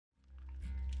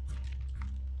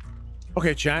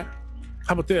Okay, chat.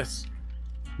 How about this?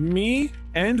 Me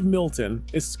and Milton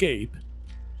escape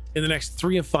in the next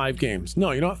 3 of 5 games.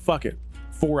 No, you know what? Fuck it.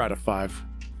 4 out of 5.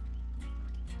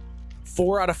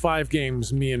 4 out of 5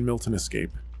 games, me and Milton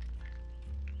escape.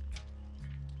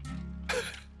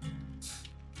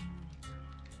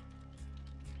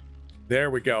 There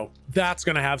we go. That's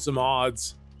gonna have some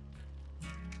odds.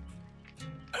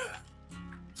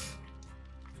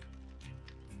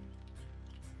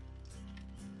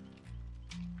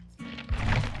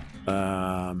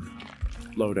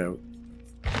 Loadout.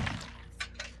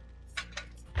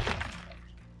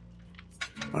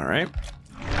 All right.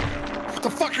 What the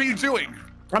fuck are you doing?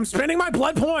 I'm spending my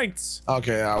blood points.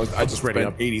 Okay, I just ready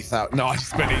spent up. 80,000. No, I just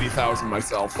spent 80,000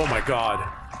 myself. Oh my god.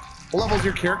 What level's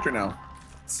your character now?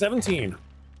 17.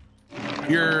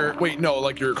 Wait, no,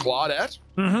 like your Claudette?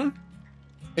 Mm-hmm.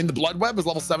 In the Blood Web is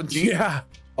level 17? Yeah.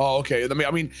 Oh, okay.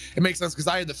 I mean, it makes sense because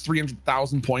I had the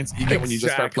 300,000 points you get when you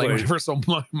just start playing River. So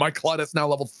my Claudette's now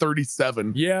level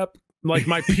 37. Yep. Like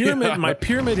my pyramid, my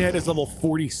pyramid head is level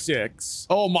 46.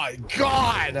 Oh my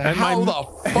god! And How the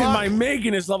fuck? And my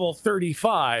Megan is level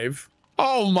 35.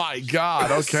 Oh my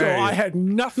god! Okay. So I had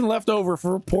nothing left over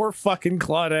for poor fucking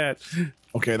Claudette.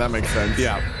 Okay, that makes sense.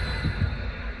 Yeah.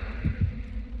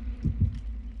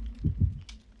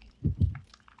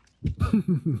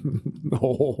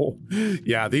 Oh,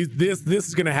 yeah. This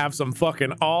is gonna have some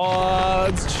fucking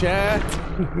odds, chat.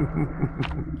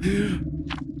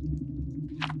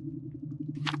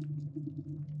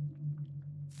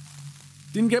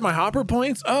 Didn't get my hopper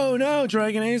points. Oh no,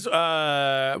 Dragon Ace.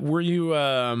 Were you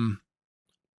out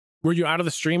of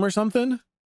the stream or something?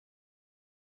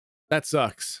 That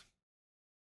sucks.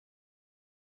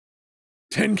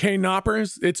 10K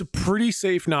knoppers. It's a pretty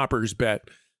safe knoppers bet.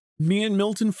 Me and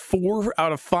Milton 4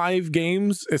 out of 5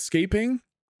 games escaping.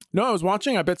 No, I was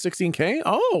watching. I bet 16K.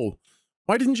 Oh,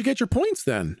 why didn't you get your points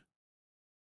then?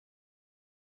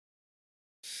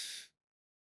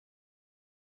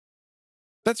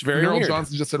 That's very weird.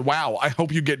 Johnson just said, "Wow, I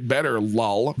hope you get better."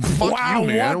 Lol. Fuck wow, you,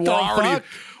 man. What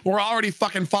We're already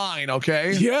fucking fine.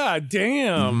 Okay. Yeah.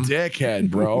 Damn. Dickhead,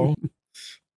 bro.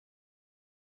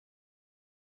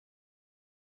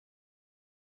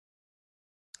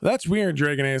 That's weird,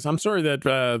 Dragon Ace. I'm sorry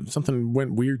that something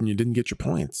went weird and you didn't get your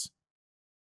points.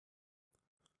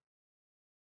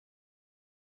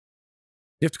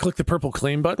 You have to click the purple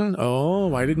claim button.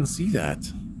 Oh, I didn't see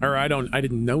that. Or I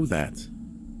didn't know that.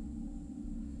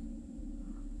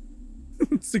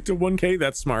 Stick to 1K.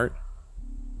 That's smart.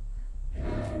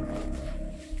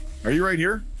 Are you right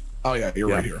here? Oh yeah, you're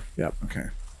right here. Yep. Okay.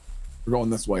 We're going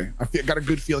this way. Got a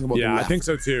good feeling about the left. I think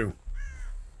so too.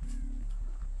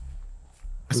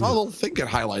 I saw a little thing get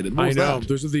highlighted. What I was know. that?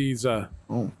 Those are these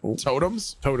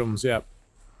totems. Totems. Yeah.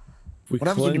 What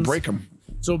happens when you break them?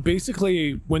 So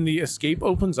basically, when the escape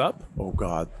opens up, oh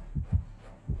god,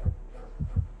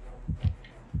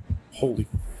 holy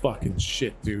fucking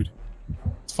shit, dude!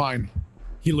 It's fine.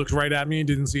 He looked right at me and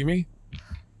didn't see me.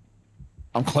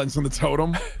 I'm cleansing the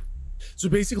totem. So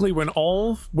basically, when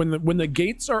the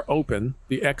gates are open,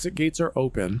 the exit gates are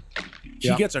open,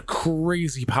 he gets a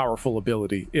crazy powerful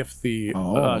ability if the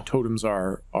totems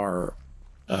are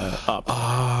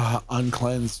up.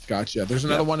 Uncleansed. Gotcha. There's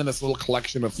another one in this little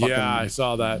collection of fucking. Yeah, I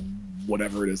saw that.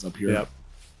 Whatever it is up here. Yep.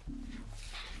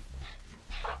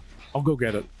 I'll go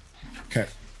get it. Okay.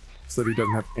 So that he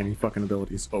doesn't have any fucking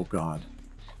abilities. Oh god.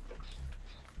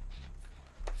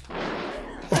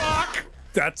 Fuck!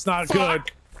 That's not good.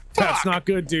 That's not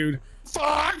good, dude.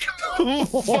 Fuck!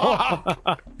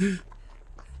 Fuck!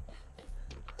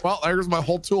 Well, there's my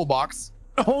whole toolbox.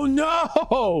 Oh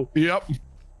no! Yep.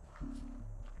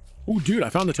 Oh, dude, I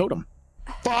found the totem.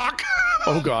 Fuck!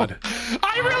 Oh god.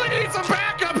 I really need some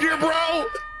backup here, bro!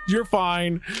 You're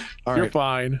fine. You're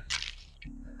fine.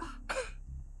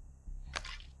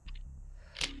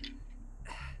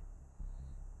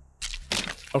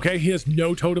 Okay, he has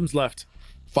no totems left.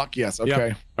 Fuck yes, okay.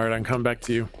 Yep. All right, I'm coming back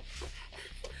to you.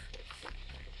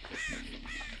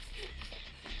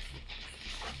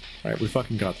 All right, we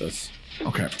fucking got this.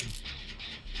 Okay.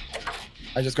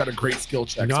 I just got a great skill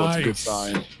check, so it's a good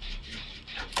sign.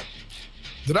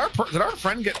 Did our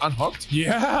friend get unhooked?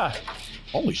 Yeah.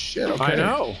 Holy shit, okay. I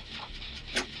know.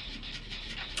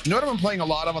 You know what I've been playing a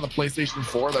lot of on the PlayStation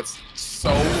 4 that's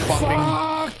so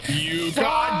fucking... You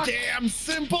goddamn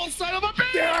simple son of a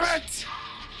bitch! Damn it!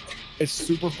 It's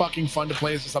super fucking fun to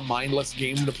play. It's just a mindless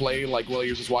game to play, like while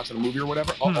you're just watching a movie or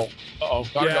whatever. Uh-oh. Uh-oh.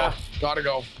 Gotta go. Gotta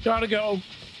go. Gotta go.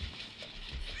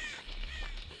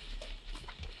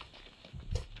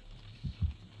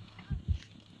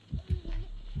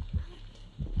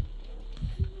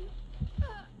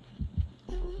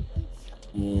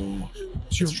 Ooh.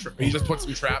 He just put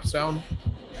some traps down.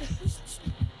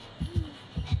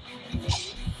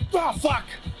 Oh, fuck.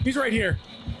 He's right here.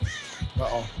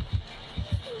 Uh-oh.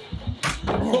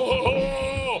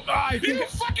 Oh, I think you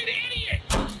fucking idiot!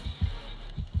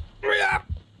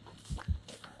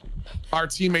 Our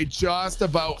teammate just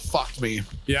about fucked me.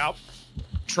 Yep.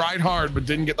 Tried hard, but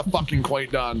didn't get the fucking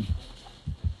quite done.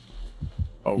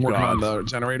 Oh, I'm working God. on the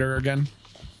generator again.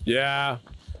 Yeah.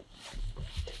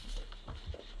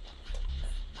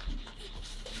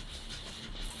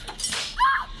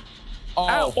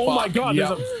 Oh my God!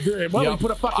 Yep. We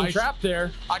put a fucking trap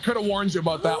there. I could have warned you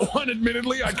about that one.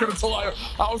 Admittedly, I could have told. I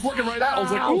was working right out. I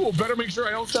was like, "Ooh, better make sure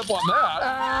I don't step on that."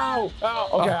 Ow! Ow!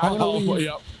 Okay, I'm gonna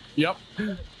leave. Yep.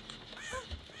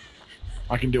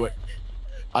 I can do it.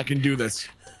 I can do this.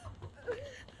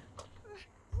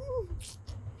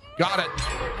 Got it.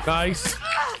 Nice.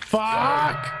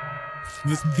 Fuck.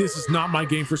 This is not my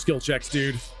game for skill checks,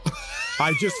 dude.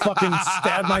 I just fucking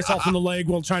stabbed myself in the leg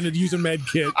while trying to use a med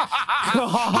kit. God.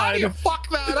 How do you fuck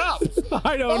that up?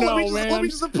 I don't know, man. man. Let me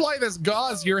just apply this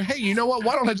gauze here. Hey, you know what?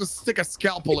 Why don't I just stick a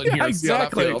scalpel in here and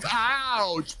exactly. see how that feels?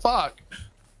 Ouch, fuck.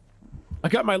 I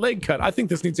got my leg cut. I think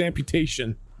this needs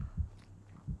amputation.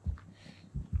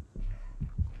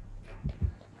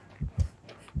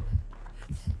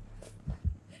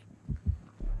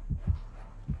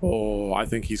 Oh, I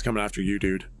think he's coming after you,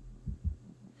 dude.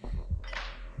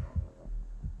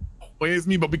 Ways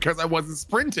me, but because I wasn't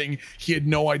sprinting, he had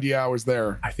no idea I was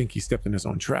there. I think he stepped in his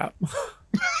own trap.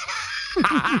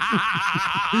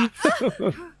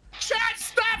 Chat,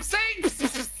 stop saying,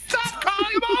 stop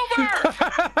calling him over.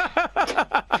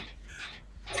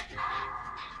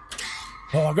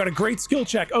 Oh, I've got a great skill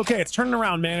check. Okay, it's turning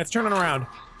around, man. It's turning around.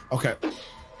 Okay.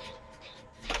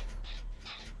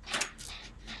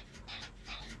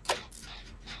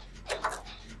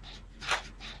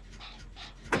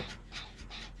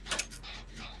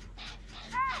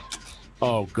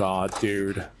 Oh God,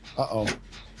 dude. Uh-oh.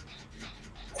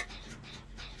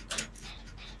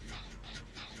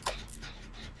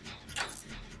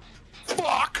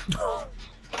 Fuck! I'm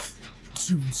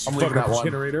leaving that one.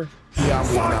 Generator. Yeah, I'm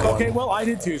leaving that one. Okay, well, I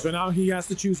did too, so now he has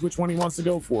to choose which one he wants to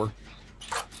go for.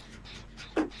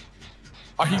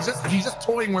 He's just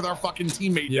toying with our fucking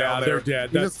teammate. Yeah, down they're there.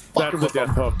 dead. That's the death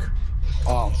hook.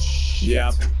 Oh shit.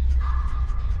 Yeah.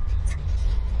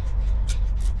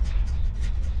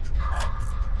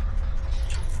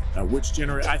 Which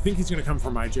generator? I think he's gonna come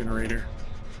for my generator.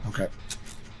 Okay.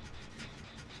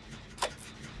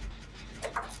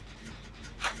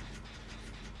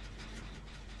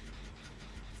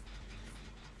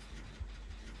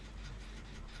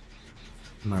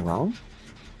 Am I wrong?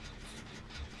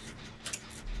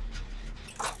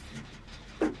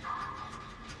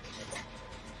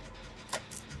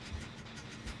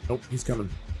 Nope, he's coming.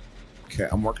 Okay,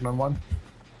 I'm working on one.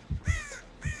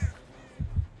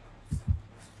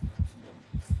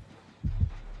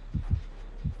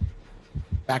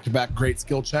 Back-to-back great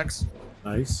skill checks.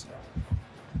 Nice.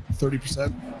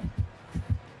 30%.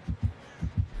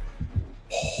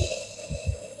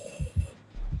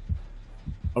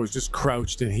 I was just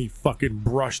crouched and he fucking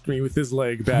brushed me with his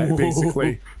leg back,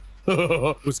 basically.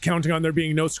 Was counting on there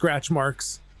being no scratch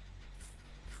marks.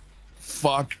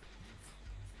 Fuck.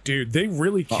 Dude, they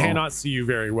really cannot see you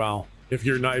very well. If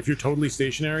you're totally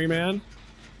stationary, man.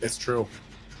 It's true.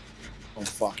 Oh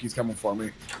fuck, he's coming for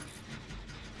me.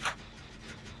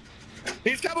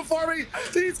 He's coming for me!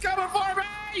 He's coming for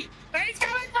me! He's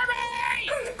coming for me!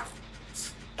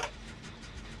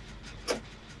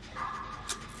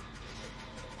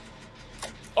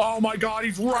 Oh my God,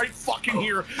 he's right fucking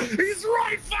here. He's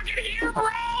right fucking here,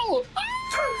 bro!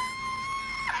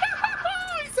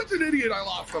 He's such an idiot, I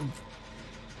lost him.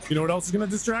 You know what else is gonna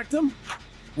distract him?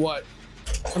 What?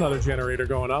 Another generator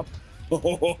going up.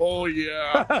 Oh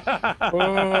yeah.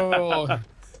 Oh.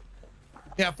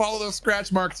 Yeah, follow those scratch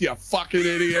marks, you fucking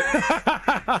idiot.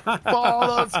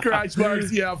 Follow those scratch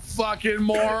marks, you fucking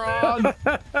moron.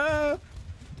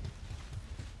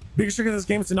 Biggest trick of this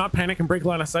game is to not panic and break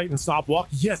line of sight and stop walk.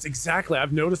 Yes, exactly.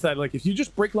 I've noticed that. Like, if you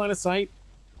just break line of sight,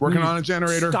 working on a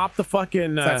generator. Stop the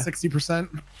fucking. Is that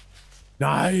 60%?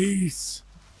 Nice.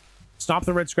 Stop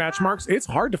the red scratch marks. It's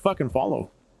hard to fucking follow.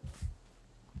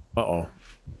 Uh-oh.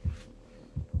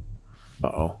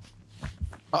 Uh-oh.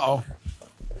 Uh-oh.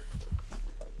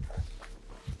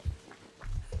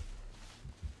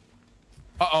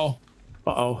 Uh-oh.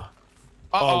 Uh-oh.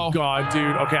 Uh-oh. Oh, God,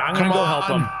 dude. Okay, I'm going to go help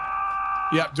him.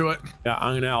 Yep, do it. Yeah,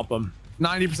 I'm going to help him.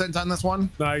 90% on this one.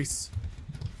 Nice.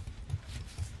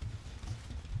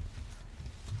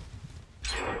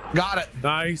 Got it.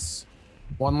 Nice.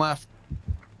 One left.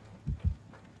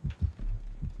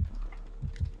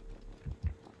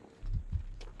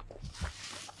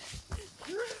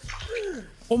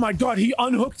 Oh my God, he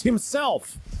unhooked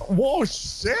himself. Whoa,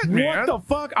 shit, man. What the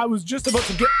fuck? I was just about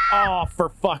to get... Oh, for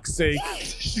fuck's sake.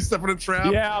 She's stepping in a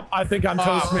trap. Yeah, I think I'm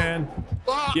toast, man.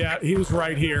 Fuck. Yeah, he was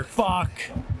right here. Fuck.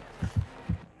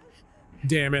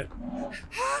 Damn it.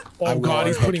 Oh God,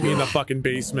 he's putting me in the fucking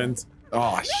basement.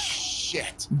 Oh,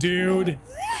 shit. Dude,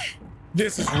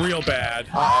 this is real bad.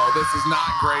 Uh-oh, this is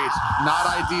not great. Not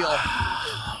ideal.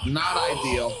 Not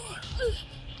ideal.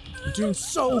 We're doing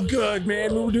so good,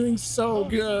 man. We were doing so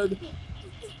good.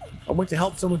 I went to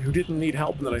help someone who didn't need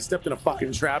help, and then I stepped in a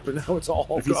fucking trap, and now it's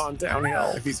all gone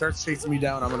downhill. If he starts chasing me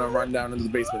down, I'm gonna run down into the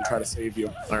basement and try to save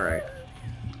you. All right.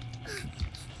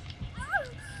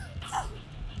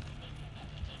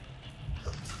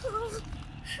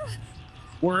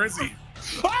 Where is he?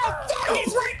 Oh, fuck,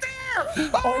 he's right there!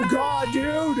 Oh God,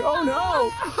 dude! Oh no!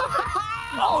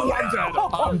 Oh, I'm dead.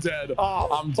 I'm dead. Oh,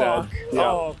 I'm dead. Yeah.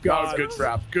 Oh God, that was a good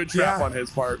trap. Good trap on his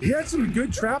part. He had some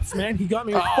good traps, man. He got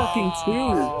me with fucking 2.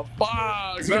 Oh,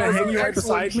 fuck. Is he gonna hang you right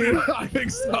beside me? I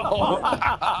think so.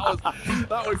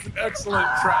 that was an excellent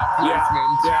trap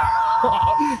placement. Yeah.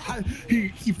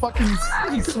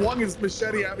 He swung his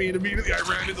machete at me, and immediately I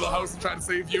ran into the house and tried to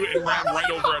save you and ran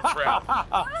right over a trap.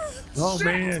 Oh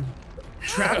man.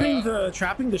 Trapping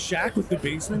the shack with the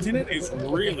basement in it is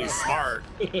really smart.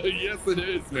 Yes, it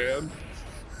is, man.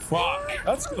 Fuck.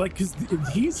 That's like, because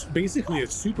he's basically a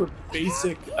super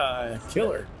basic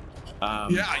killer.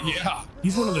 Yeah.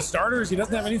 He's one of the starters. He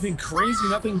doesn't have anything crazy,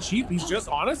 nothing cheap. He's just,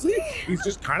 honestly, he's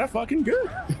just kind of fucking good.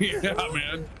 Yeah,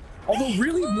 man. Although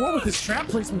really more with his trap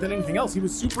placement than anything else. He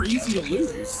was super easy to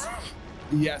lose.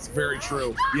 Yes, very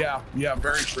true. Yeah,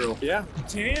 very true. Yeah.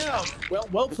 Damn.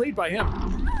 Well played by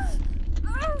him.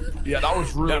 Yeah, that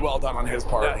was really well done on his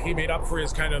part. Yeah, he made up for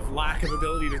his kind of lack of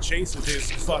ability to chase with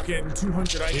his fucking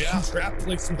 200 IQ trap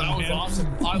placement. That was awesome.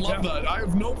 I love that. I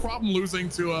have no problem losing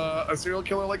to a serial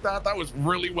killer like that. That was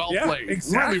really well played.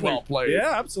 Exactly. Really well played.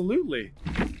 Yeah, absolutely.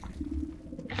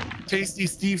 Tasty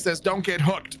Steve says, don't get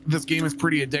hooked. This game is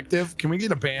pretty addictive. Can we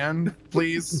get a ban,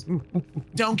 please?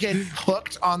 Don't get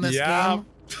hooked on this game.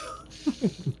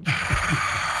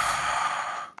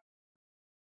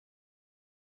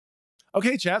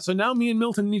 Okay, chat. So now me and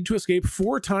Milton need to escape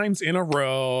 4 times in a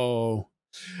row,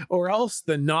 or else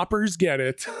the knoppers get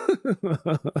it.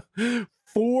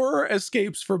 4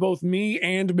 escapes for both me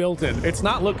and Milton. It's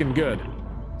not looking good.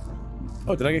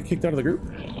 Oh, did I get kicked out of the group?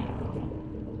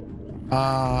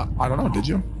 I don't know. Did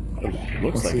you?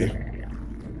 Looks like it.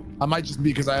 I might just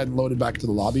be because I hadn't loaded back to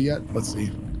the lobby yet. Let's see.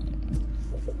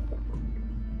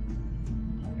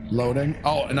 Loading.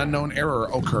 Oh, an unknown error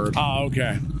occurred. Oh,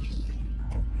 okay.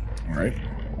 All right.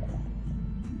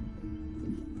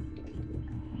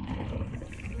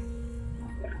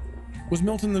 Was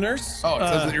Milton the nurse? Oh, it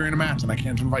says that you're in a match and I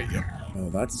can't invite you. Oh,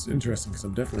 that's interesting because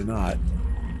I'm definitely not.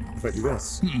 If I do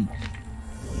this.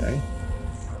 Okay.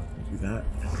 Do that.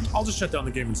 I'll just shut down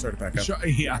the game and start it back up. Sure,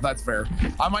 yeah, that's fair.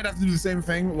 I might have to do the same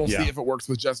thing. We'll see if it works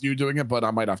with just you doing it, but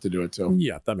I might have to do it too.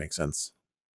 Yeah, that makes sense.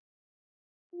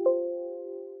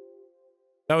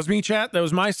 That was me, chat. That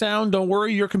was my sound. Don't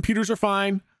worry, your computers are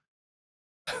fine.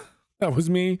 That was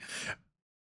me.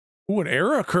 Ooh, an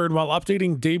error occurred while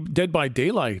updating Dead by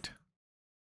Daylight.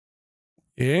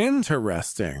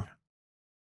 Interesting.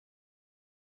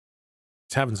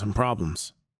 It's having some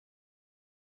problems.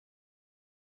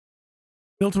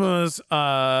 Milton was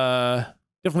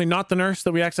definitely not the nurse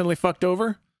that we accidentally fucked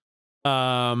over.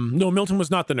 No, Milton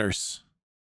was not the nurse.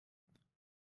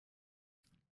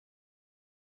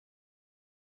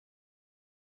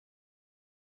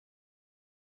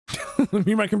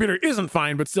 My computer isn't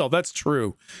fine, but still, that's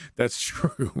true. That's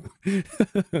true.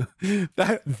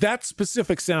 that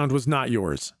specific sound was not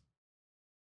yours.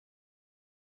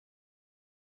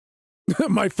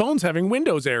 My phone's having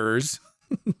Windows errors.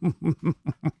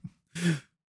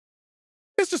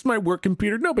 It's just my work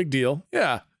computer, no big deal.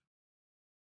 Yeah.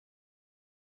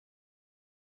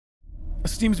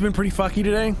 Steam's been pretty fucky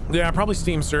today. Yeah, probably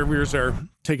Steam servers are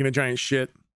taking a giant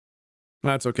shit.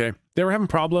 That's okay. They were having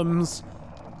problems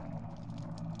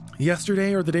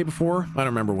yesterday or the day before. I don't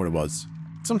remember what it was.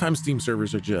 Sometimes Steam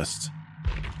servers are just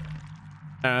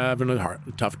having a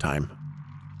tough time.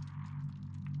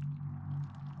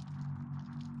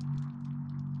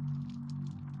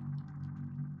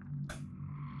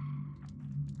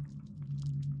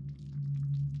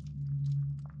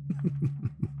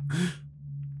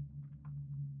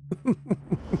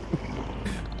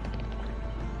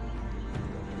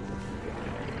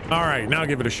 All right, now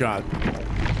give it a shot.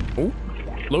 Oh,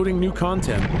 loading new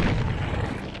content.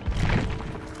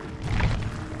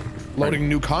 Loading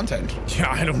new content. Yeah,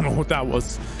 I don't know what that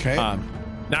was. Okay.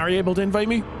 Now are you able to invite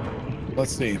me?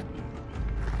 Let's see.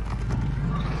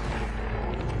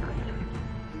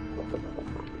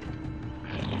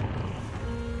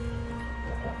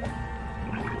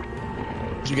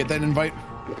 Did you get that invite?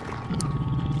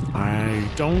 I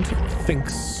don't think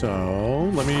so.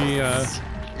 Let me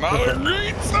not a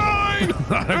great sign.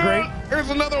 Not a great. Here's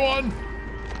another one.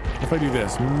 If I do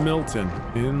this, Milton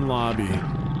in lobby.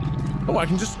 Oh, I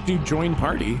can just do join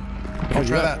party. I'll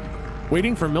try that.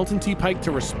 Waiting for Milton T. Pike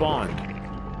to respond.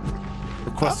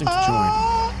 Requesting to join.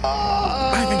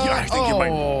 I think you might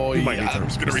need to. I'm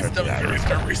just gonna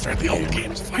restart the old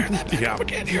game. Just fire that back up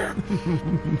again here.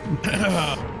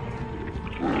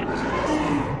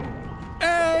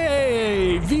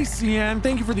 Hey, VCN,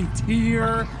 thank you for the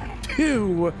tier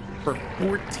 2 for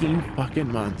 14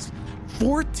 fucking months.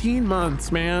 14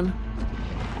 months, man.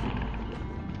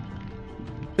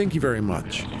 Thank you very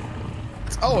much.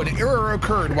 Oh, an error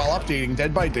occurred while updating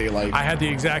Dead by Daylight. I had the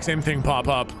exact same thing pop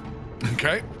up.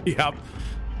 Okay. Yep.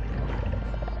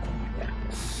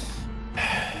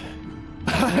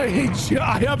 I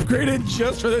upgraded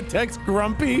just for the text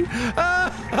grumpy.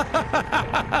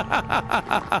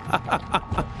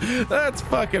 That's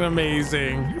fucking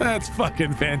amazing. That's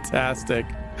fucking fantastic.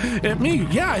 And me,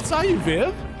 yeah, I saw you,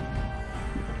 Viv.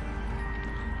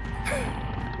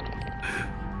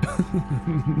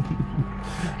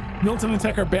 Milton and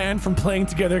Tech are banned from playing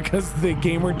together because the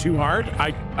game were too hard.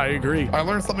 I agree. I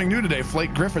learned something new today.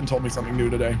 Flake Griffin told me something new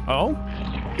today. Oh?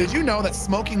 Did you know that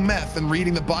smoking meth and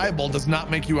reading the Bible does not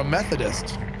make you a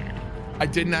Methodist? I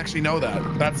didn't actually know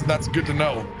that. That's good to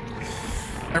know.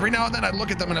 Every now and then I'd look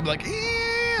at them and I'd be like,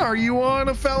 are you on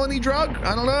a felony drug?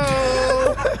 I don't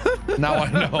know. Now I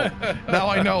know. Now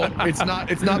I know. It's not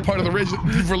part of the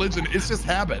religion. It's just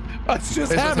habit. It's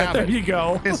just habit. There you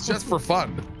go. It's just for fun.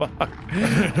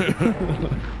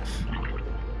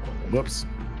 Whoops.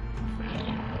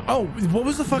 Oh, what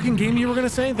was the fucking game you were gonna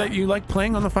say that you like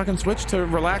playing on the fucking Switch to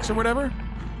relax or whatever?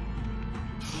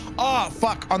 Oh,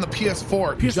 fuck, on the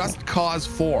PS4, Just Cause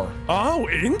 4. Oh,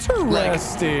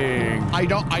 interesting.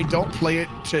 Like, I don't play it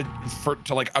to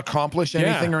like accomplish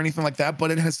anything or anything like that,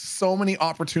 but it has so many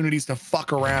opportunities to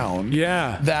fuck around.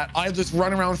 Yeah. That I just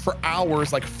run around for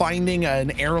hours, like finding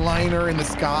an airliner in the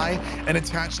sky and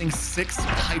attaching 6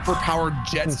 hyper-powered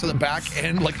jets to the back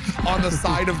end, like on the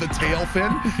side of the tail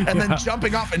fin, and then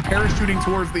jumping off and parachuting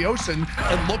towards the ocean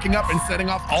and looking up and setting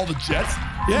off all the jets.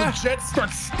 Yeah. The jets start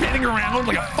spinning around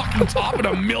like a fucking top at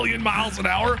 1,000,000 miles an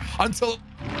hour until it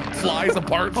flies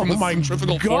apart from the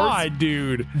centrifugal force.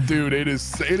 Dude, it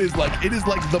is like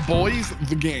The Boys,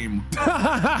 the game. You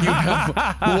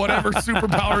have whatever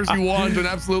superpowers you want and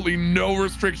absolutely no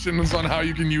restrictions on how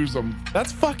you can use them.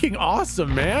 That's fucking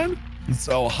awesome, man.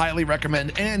 So highly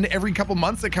recommend. And every couple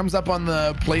months it comes up on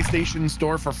the PlayStation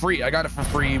Store for free. I got it for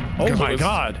free. Oh my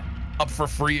God. Up for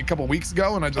free a couple weeks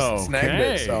ago and I just snagged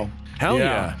it. So hell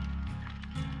yeah.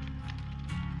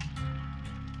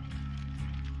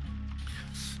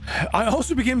 I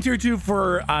also became tier 2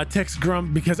 for Text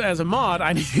Grump because as a mod,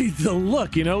 I need the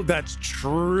look, you know? That's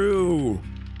true.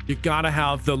 You gotta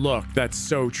have the look. That's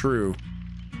so true.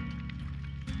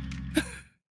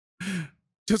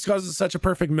 Just Cause it's such a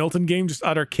perfect Milton game, just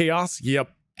utter chaos.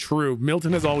 Yep, true.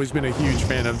 Milton has always been a huge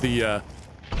fan of the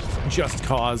Just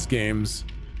Cause games.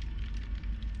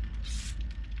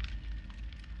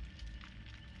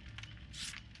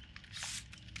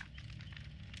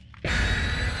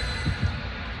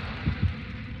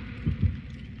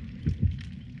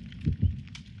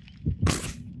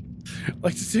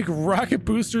 Like to take rocket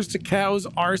boosters to cows'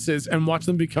 arses and watch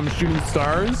them become shooting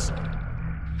stars?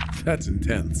 That's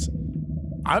intense.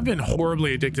 I've been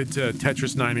horribly addicted to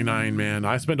Tetris 99, man.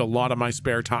 I spend a lot of my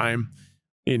spare time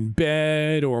in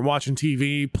bed or watching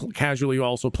TV, casually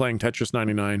also playing Tetris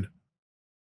 99.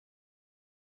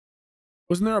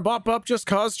 Wasn't there a Bop Just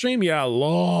Cause stream? Yeah, a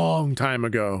long time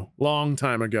ago. Long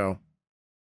time ago.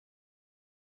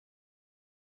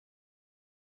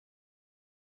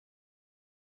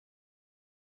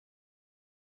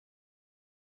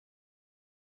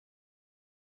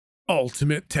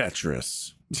 Ultimate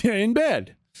Tetris. Yeah, in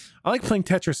bed. I like playing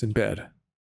Tetris in bed,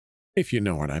 if you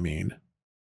know what I mean.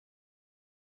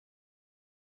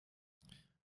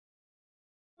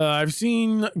 I've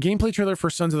seen gameplay trailer for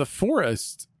Sons of the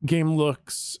Forest. Game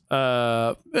looks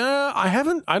I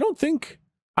don't think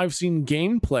I've seen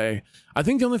gameplay. I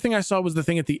think the only thing I saw was the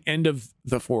thing at the end of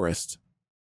the forest.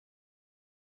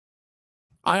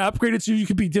 I upgraded so you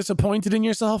could be disappointed in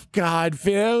yourself. God,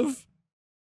 Viv.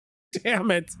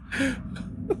 Damn it.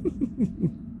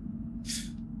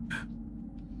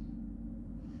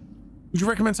 Would you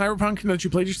recommend Cyberpunk that you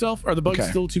played yourself? Are the bugs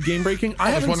still too game breaking?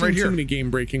 I haven't seen too many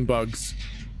game breaking bugs.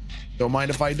 Don't mind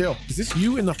if I do. Is this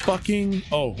you in the fucking...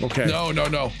 Oh, okay. No.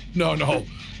 Not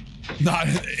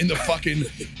in the fucking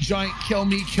giant kill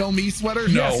me sweater.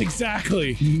 No. Yes,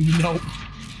 exactly. Nope.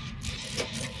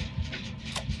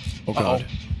 Oh god.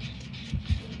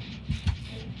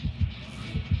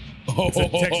 It's a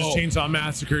Texas Chainsaw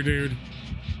Massacre, dude.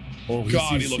 Oh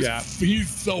God, he looks, he's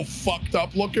so fucked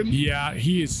up looking. Yeah,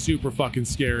 he is super fucking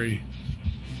scary.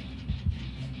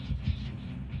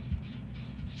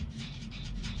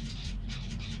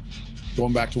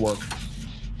 Going back to work.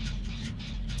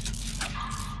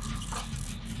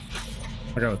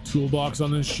 I got a toolbox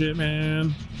on this shit,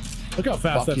 man. Look how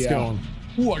fast that's going.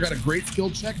 Ooh, I got a great skill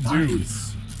check, dude.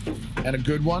 Nice. And a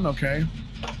good one, okay.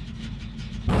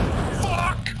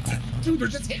 Fuck! Dude, they're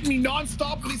just hitting me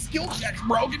nonstop with these skill checks,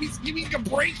 bro. Give me a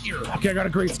break here. Okay, I got a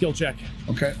great skill check.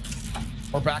 Okay.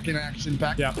 We're back in action,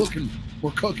 cooking.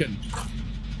 We're cooking.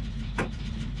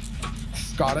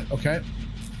 Got it, okay.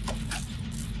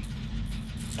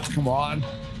 Come on.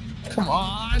 Come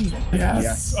on.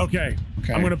 Yes. Okay.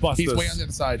 Okay. I'm gonna bust this. He's way on the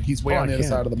other side. He's way on the other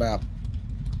side of the map.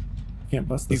 Can't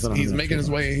bust this. He's making his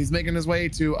way. He's making his way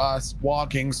to us,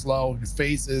 walking slow. His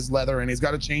face is leather, and he's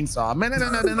got a chainsaw.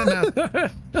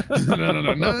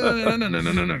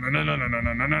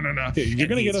 You're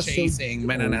gonna get us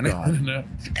chasing.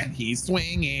 And he's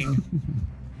swinging.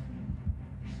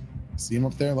 See him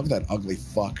up there? Look at that ugly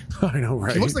fuck. I know,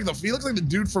 right? He looks like the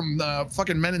dude from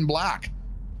fucking Men in Black.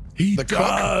 He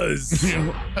does.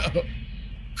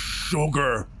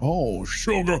 Sugar. Oh,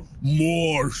 sugar.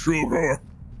 More sugar.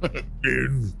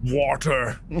 In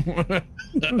water.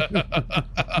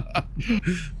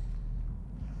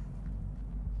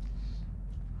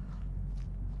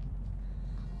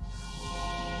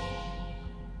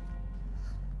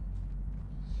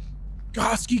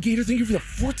 Goski Gator, thank you for the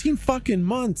 14 fucking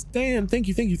months. Damn, thank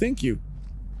you.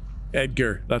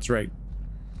 Edgar, that's right.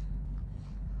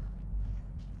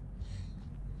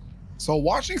 So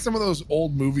watching some of those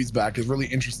old movies back is really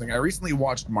interesting. I recently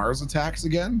watched Mars Attacks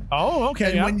again. Oh,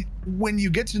 okay. And when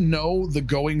you get to know the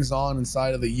goings on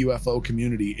inside of the UFO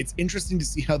community, it's interesting to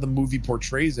see how the movie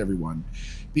portrays everyone,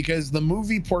 because the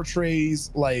movie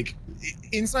portrays, like,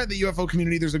 inside the UFO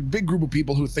community, there's a big group of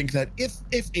people who think that if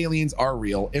aliens are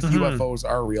real, if UFOs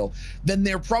are real, then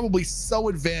they're probably so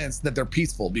advanced that they're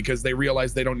peaceful because they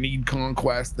realize they don't need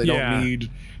conquest, they don't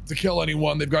need to kill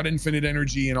anyone, they've got infinite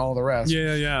energy and all the rest.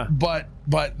 Yeah.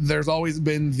 But there's always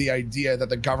been the idea that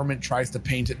the government tries to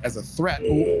paint it as a threat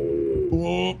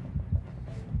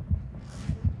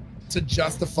to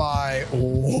justify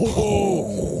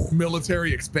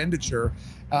military expenditure.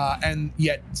 And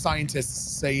yet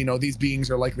scientists say, you know, these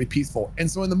beings are likely peaceful. And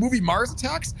so in the movie Mars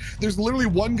Attacks, there's literally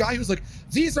one guy who's like,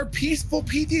 these are peaceful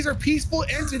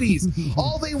entities.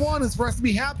 All they want is for us to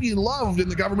be happy and loved. And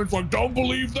the government's like, don't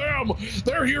believe them.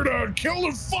 They're here to kill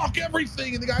and fuck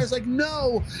everything. And the guy's like,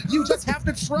 no, you just have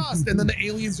to trust. And then the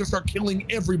aliens just start killing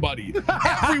everybody.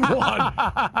 Everyone.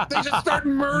 They just start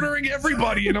murdering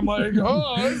everybody. And I'm like,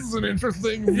 oh, this is an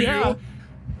interesting view. Yeah.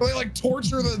 They like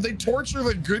torture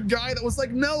the good guy that was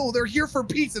like, no, they're here for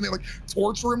peace, and they like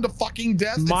torture him to fucking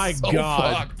death. My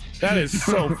God, that is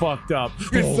so fucked up.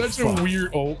 It's such a weird.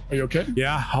 Oh, are you okay?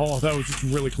 Yeah. Oh, that was just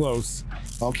really close.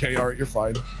 Okay, all right, you're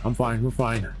fine. I'm fine. We're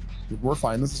fine. We're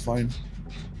fine. This is fine.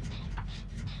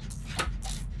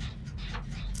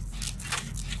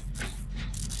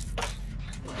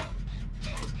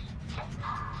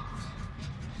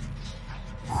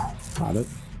 Got it.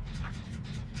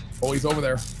 Oh, he's over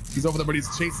there. He's over there, but he's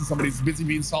chasing somebody. He's busy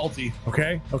being salty.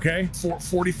 Okay.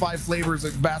 45 flavors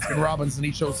of Baskin Robbins, and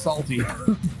he chose salty.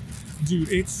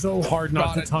 Dude, it's so hard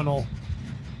not to tunnel.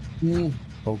 Ooh.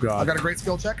 Oh, God. I got a great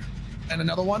skill check. And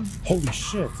another one. Holy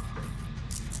shit.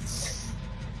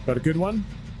 Got a good one?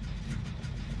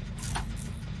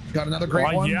 Got another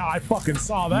great one. Yeah, I fucking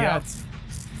saw that.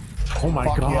 Yeah. Oh, my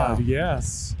God. Yeah.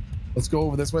 Yes. Let's go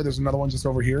over this way. There's another one just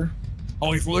over here.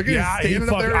 Oh, he's looking. Yeah, he's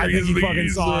standing up there. I think he fucking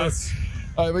saw us.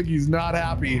 I think he's not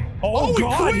happy. Oh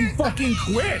God, he fucking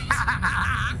quit.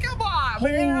 Come on,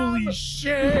 holy man.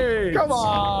 shit. Come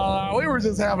on. We were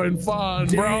just having fun,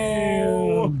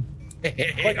 bro.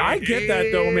 Like, I get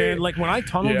that though, man. Like when I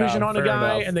tunnel vision on a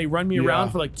guy and they run me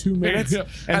around for like 2 minutes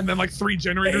and then like 3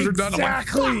 generators are done. I'm like,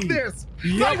 fuck this.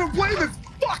 I'm not even playing this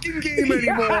fucking game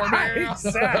anymore, man.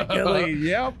 Exactly.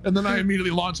 Yep. And then I immediately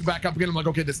launch it back up again. I'm like,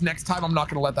 okay, this next time I'm not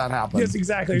gonna let that happen. Yes,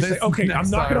 exactly. Say, okay, I'm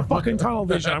not gonna fucking tunnel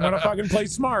vision. I'm gonna fucking play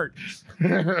smart.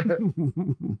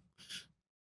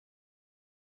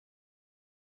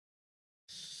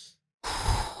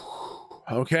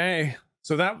 Okay.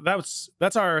 So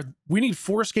that's our, we need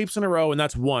 4 escapes in a row, and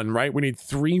that's 1, right? We need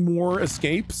 3 more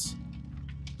escapes.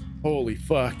 Holy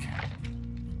fuck.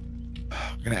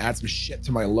 I'm gonna add some shit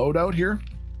to my loadout here.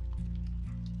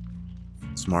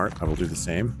 Smart. I will do the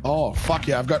same. Oh fuck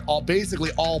yeah, I've got basically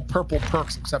all purple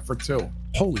perks except for 2.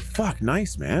 Holy fuck,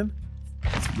 nice, man.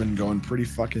 It's been going pretty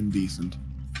fucking decent.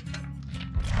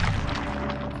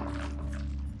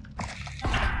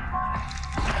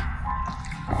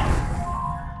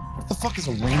 What the fuck is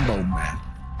a rainbow map?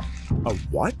 A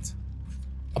what?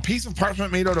 A piece of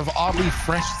parchment made out of oddly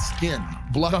fresh skin.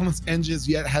 Blood on its edges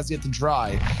has yet to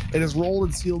dry. It is rolled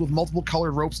and sealed with multiple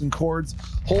colored ropes and cords.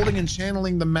 Holding and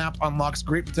channeling the map unlocks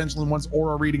great potential in one's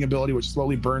aura reading ability, which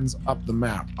slowly burns up the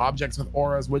map. Objects with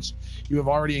auras which you have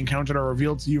already encountered are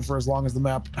revealed to you for as long as the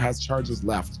map has charges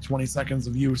left. 20 seconds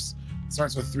of use.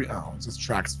 Starts with 3. Oh, it just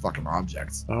tracks fucking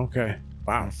objects. Okay.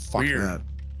 Wow. Fuck Weird. that.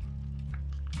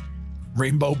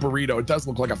 Rainbow burrito. It does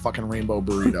look like a fucking rainbow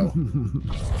burrito.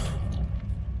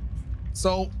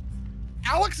 So,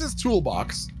 Alex's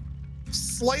toolbox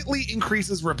slightly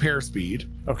increases repair speed.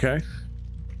 Okay.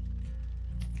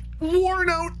 Worn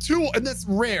out tool, and that's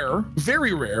rare,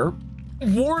 very rare.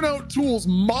 Worn out tools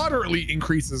moderately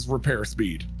increases repair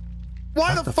speed.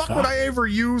 Why the fuck would I ever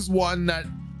use one that,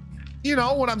 you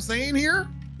know what I'm saying here?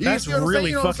 That's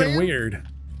really fucking weird.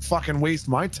 Fucking waste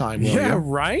my time. Yeah,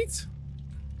 right?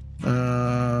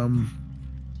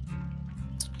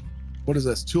 What is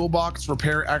this? Toolbox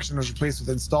repair action is replaced with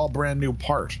install brand new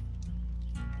part.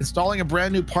 Installing a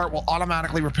brand new part will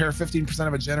automatically repair 15%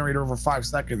 of a generator over 5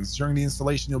 seconds. During the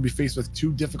installation, you'll be faced with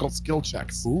 2 difficult skill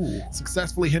checks. Ooh.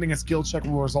 Successfully hitting a skill check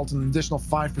will result in an additional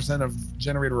 5% of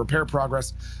generator repair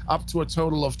progress, up to a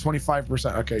total of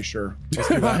 25%. Okay, sure. Let's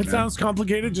do that, It sounds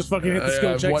complicated. Just fucking hit the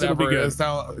skill checks. Whatever. It'll be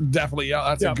good. Definitely, yeah,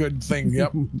 that's a good thing.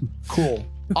 Yep. Cool.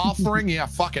 Offering, yeah,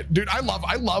 fuck it, dude. I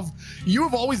love. You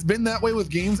have always been that way with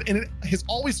games, and it has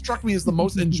always struck me as the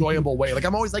most enjoyable way. Like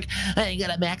I'm always like, I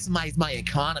gotta maximize my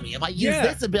economy. If I use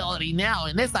this ability now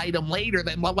and this item later,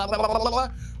 then blah blah blah blah blah.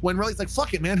 When really it's like,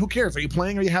 fuck it, man. Who cares? Are you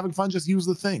playing? Are you having fun? Just use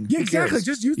the thing. Yeah, exactly.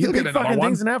 Just use the big fucking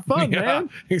things and have fun, man.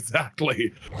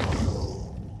 Exactly.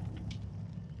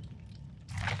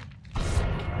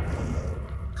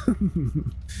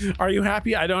 Are you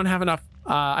happy? I don't have enough.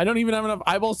 I don't even have enough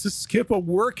eyeballs to skip a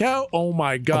workout. Oh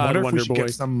my god, I wonder Wonder if we should Boy.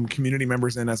 get some community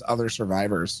members in as other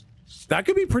survivors. That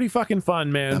could be pretty fucking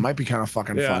fun, man. That might be kind of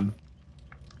fucking fun.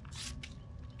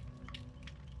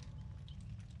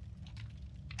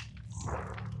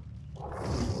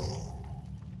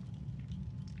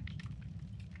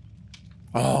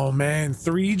 Oh man,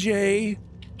 3J.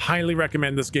 Highly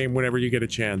recommend this game whenever you get a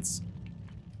chance.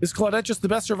 Is Claudette just the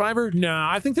best survivor?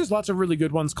 Nah, I think there's lots of really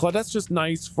good ones. Claudette's just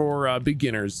nice for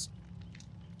beginners.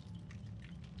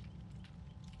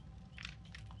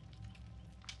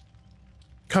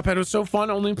 Cuphead was so fun,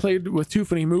 only played with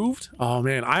Toof when he moved. Oh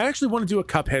man, I actually want to do a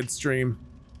Cuphead stream.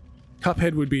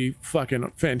 Cuphead would be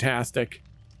fucking fantastic.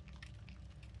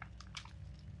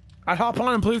 I'd hop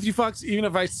on and play with you fucks even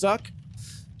if I suck.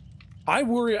 I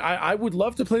worry, I would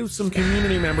love to play with some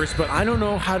community members, but I don't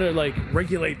know how to like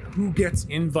regulate who gets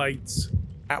invites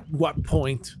at what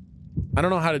point. I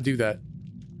don't know how to do that.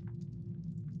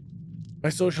 My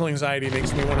social anxiety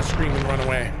makes me want to scream and run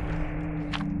away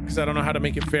because I don't know how to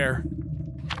make it fair.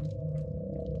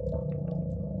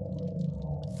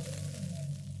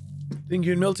 Think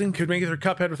you and Milton could make it through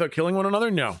Cuphead without killing one another?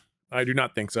 No, I do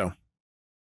not think so.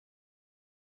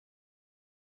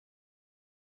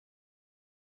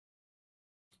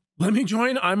 Let me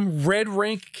join. I'm red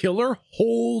rank killer.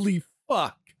 Holy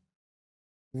fuck.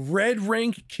 Red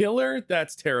rank killer?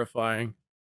 That's terrifying.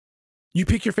 You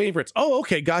pick your favorites. Oh,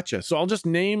 okay, gotcha. So I'll just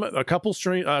name a couple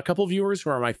viewers who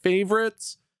are my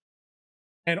favorites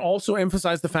and also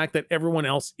emphasize the fact that everyone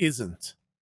else isn't.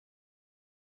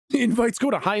 Invites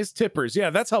go to highest tippers. Yeah,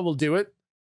 that's how we'll do it.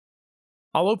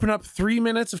 I'll open up 3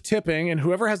 minutes of tipping and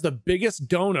whoever has the biggest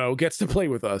dono gets to play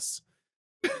with us.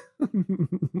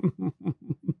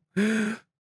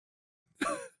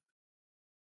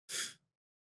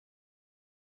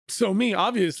 So me,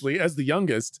 obviously, as the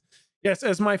youngest, yes,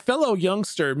 as my fellow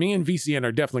youngster, me and VCN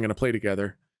are definitely going to play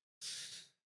together.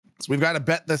 So we've got to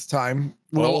bet this time.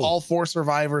 Will all 4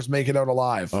 survivors make it out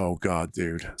alive? Oh god,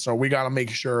 dude. So we got to make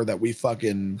sure that we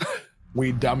fucking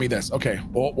we dummy this. Okay,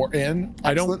 well, we're in.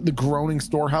 Excellent. The groaning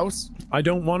storehouse. I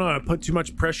don't want to put too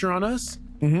much pressure on us,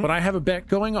 but I have a bet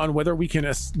going on whether we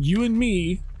can, you and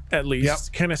me at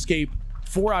least, can escape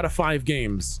 4 out of 5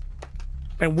 games.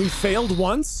 And we failed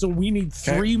once, so we need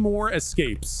 3 more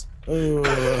escapes.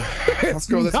 Let's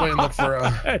go this way and look for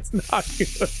a... It's not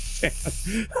good.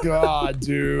 God,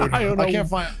 dude. I don't know. I can't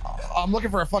find... I'm looking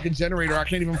for a fucking generator. I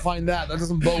can't even find that. That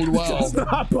doesn't bode well. It does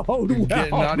not bode well,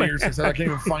 Getting out of here, man. so I can't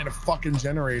even find a fucking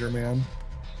generator, man.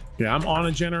 Yeah, I'm on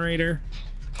a generator.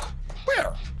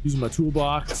 Where? Using my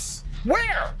toolbox.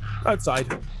 Where? Outside.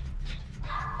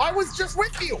 I was just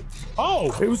with you.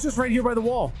 Oh, it was just right here by the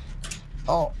wall.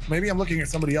 Oh, maybe I'm looking at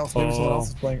somebody else. Maybe someone else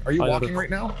is playing. Are you walking right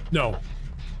now? No.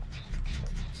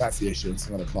 That's the issue. It's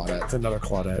another Claudette. It's another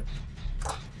Claudette.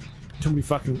 Too many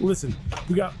fucking... Listen,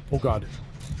 we got... Oh, God.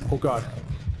 Oh, God.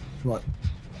 What?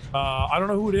 I don't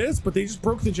know who it is, but they just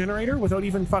broke the generator without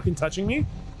even fucking touching me.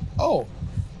 Oh.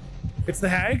 It's the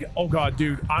hag. Oh, God,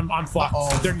 dude. I'm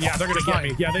fucked. They're going to get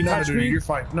me. Yeah, they touched me. You're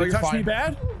fine. No, they you're touched fine. me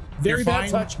bad. Very bad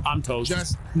touch. I'm toast.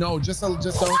 Just don't.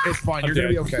 It's fine. You're going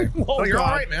to be okay. Oh, you're all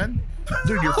right, man.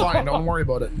 Dude, you're fine. Don't worry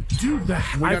about it. Dude,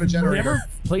 I've never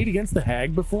played against the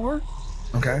hag before.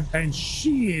 Okay. And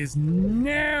she is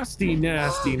nasty,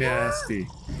 nasty, nasty.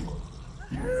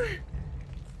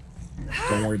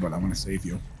 Don't worry about it. I'm going to save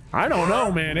you. I don't know,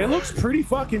 man. It looks pretty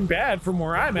fucking bad from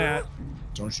where I'm at.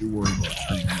 Don't you worry about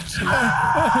things.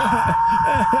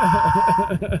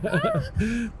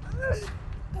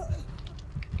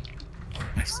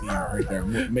 I see you right there.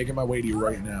 I'm making my way to you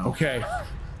right now. Okay.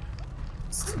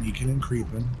 Sneaking and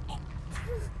creeping.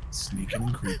 Sneaking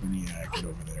and creeping. Yeah, get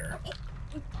over there.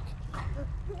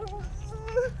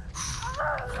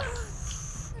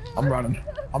 I'm running.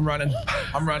 I'm running.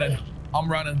 I'm running.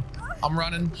 I'm running. I'm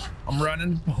running. I'm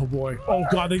running. Oh boy. Oh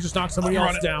god, they just knocked somebody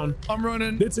else down. I'm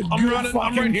running. It's a good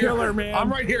fucking killer, man.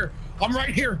 I'm right here. I'm right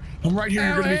here. I'm right here.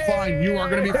 You're gonna be fine. You are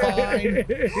gonna be fine.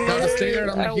 No, just stay there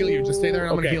and I'm gonna heal you. Just stay there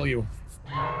and I'm gonna heal you.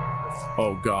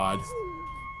 Oh god.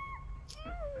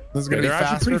 This is gonna be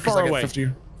faster pretty far away.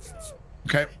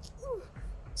 Okay.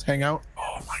 Let's hang out.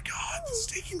 Oh my god, this is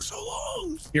taking so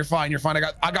long. You're fine. You're fine.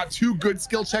 I got 2 good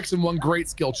skill checks and 1 great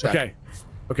skill check. Okay.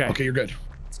 Okay. Okay, you're good.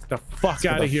 Let's get the fuck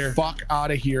out of here. Fuck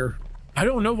out of here. I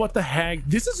don't know what the heck.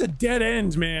 This is a dead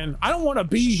end, man. I don't want to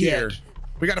be here.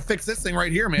 We got to fix this thing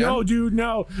right here, man. No, dude,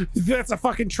 no. That's a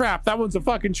fucking trap. That one's a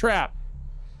fucking trap.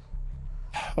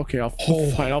 Okay,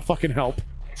 fine. I'll fucking help.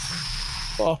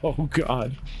 Oh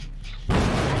god.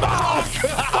 Oh,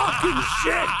 fucking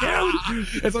shit,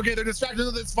 dude! It's okay. They're distracted.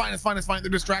 It's fine. It's fine. It's fine.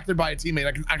 They're distracted by a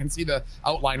teammate. I can see the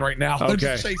outline right now. Okay. They're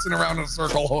just chasing around in a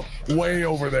circle way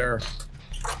over there.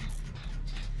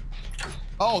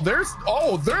 Oh, they're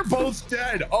both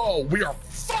dead. Oh, we are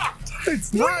fucked.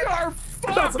 We are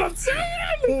fucked. That's what I'm saying.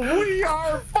 We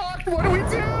are fucked. What do we do?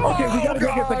 Okay, we gotta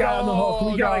go get the guy on the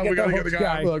hook. We gotta get the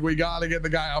guy. Look, we gotta get the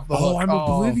guy off the hook. Oh, I'm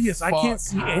oblivious. I can't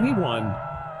see anyone.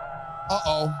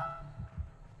 Uh-oh.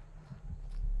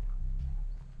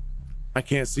 I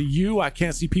can't see you. I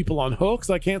can't see people on hooks.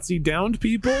 I can't see downed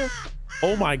people.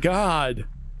 Oh my god.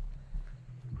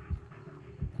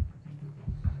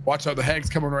 Watch out, the hag's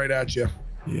coming right at you.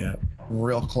 Yeah.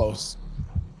 Real close.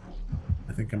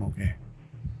 I think I'm okay.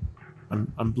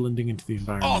 I'm blending into the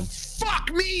environment. Oh,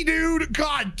 fuck me, dude.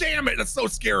 God damn it. That's so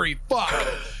scary. Fuck.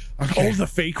 Okay. Oh, the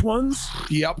fake ones?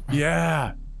 Yep.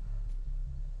 Yeah.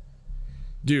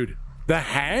 Dude, the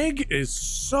hag is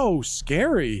so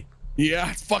scary.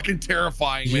 Yeah, it's fucking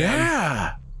terrifying, man.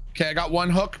 Yeah. Okay, I got 1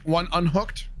 hook, 1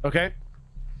 unhooked. Okay.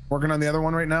 Working on the other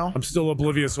one right now. I'm still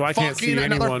oblivious, so I can't see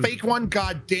anyone. Another fake one.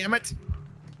 God damn it.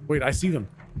 Wait, I see them.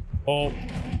 Oh,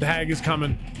 the hag is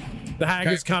coming. The hag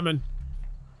is coming.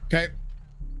 Okay.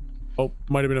 Oh,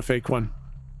 might have been a fake one.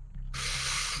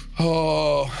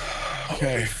 Oh,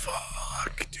 okay. Holy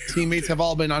fuck, dude. Teammates have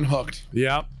all been unhooked.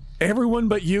 Yep. Everyone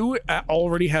but you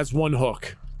already has 1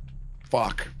 hook.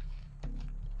 Fuck.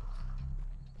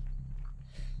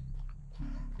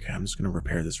 Okay, I'm just gonna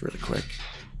repair this really quick.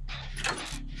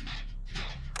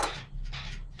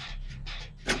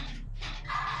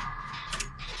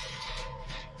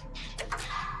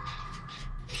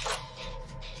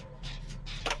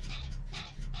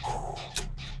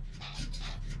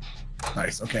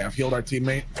 Nice. Okay, I've healed our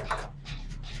teammate.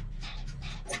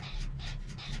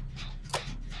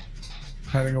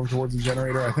 Heading over towards the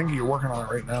generator. I think you're working on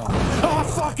it right now. Oh,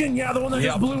 fucking yeah, the one that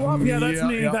just blew up. Yeah, that's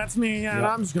me. That's me. Yeah,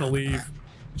 I'm just gonna leave.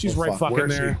 She's right fucking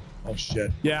there. Oh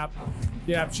shit. Yeah.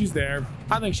 Yeah, she's there.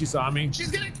 I think she saw me.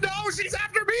 She's gonna she's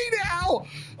after me now.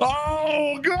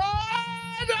 Oh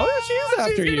god. Oh, she is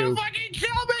after she's you. Gonna fucking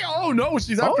kill me. Oh no,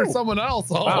 she's after someone else.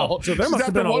 Oh, wow. So there must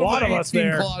have been a lot of us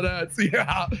there. Claudettes.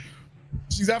 Yeah.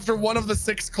 She's after one of the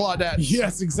 6 Claudettes.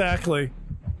 Yes, exactly.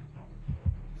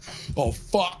 Oh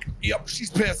fuck. Yep, she's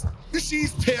pissed.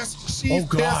 She's pissed. She's pissed.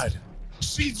 God.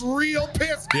 She's real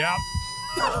pissed. Yep.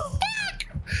 Oh, fuck.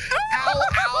 Ow, ow,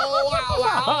 ow, ow,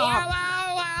 ow, ow,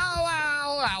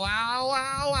 ow, ow,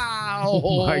 ow, ow.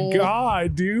 Oh my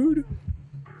god, dude.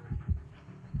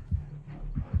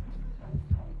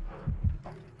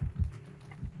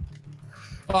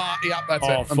 Yeah, that's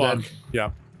oh, it. I'm dead.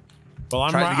 Yeah. Well,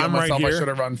 I'm I'm right here. I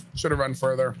should have run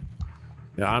further.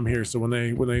 Yeah, I'm here. So when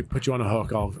they put you on a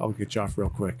hook, I'll get you off real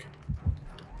quick.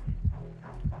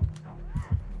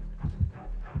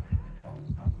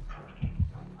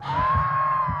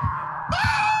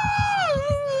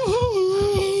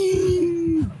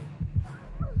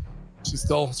 She's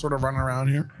still sort of running around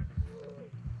here.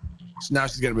 So now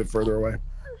she's getting a bit further away.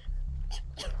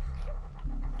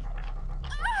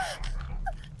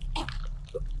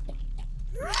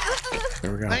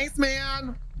 There we go. Thanks,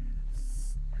 man.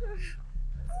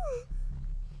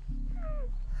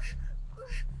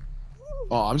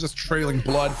 Oh, I'm just trailing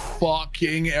blood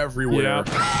fucking everywhere. Yep.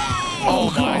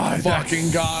 Oh my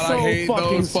fucking god, so I hate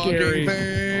those scary.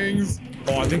 fucking things.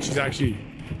 Oh, I think she's actually...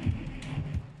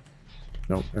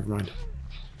 No, never mind.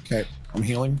 Okay, I'm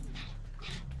healing.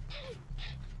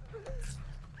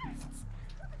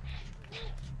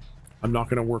 I'm not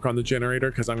going to work on the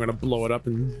generator because I'm going to blow it up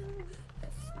and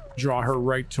draw her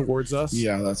right towards us.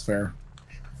 Yeah, that's fair.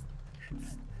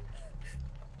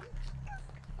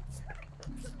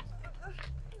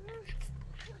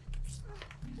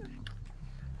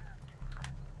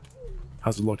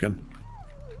 How's it looking?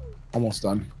 Almost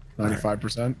done.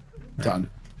 95%. Done.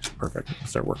 Perfect. I'll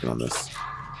start working on this.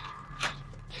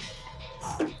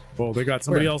 Oh, they got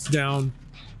somebody else down.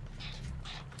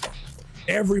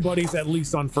 Everybody's at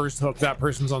least on first hook. That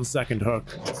person's on second hook.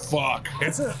 Fuck.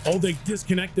 Oh, they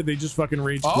disconnected. They just fucking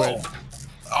rage quit.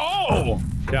 Oh!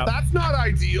 Yeah. That's not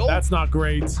ideal. That's not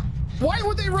great. Why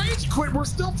would they rage quit? We're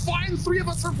still fine. 3 of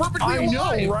us are perfectly alive.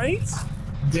 I know, right?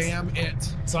 Damn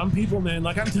it. Some people, man,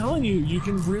 like I'm telling you, you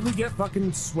can really get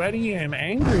fucking sweaty and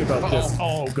angry about this.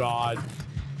 Oh, God.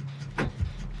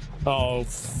 Oh,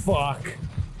 fuck.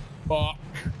 Fuck.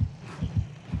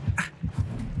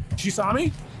 She saw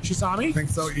me? She saw me? I think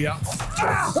so, yeah.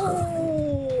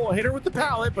 Oh, hit her with the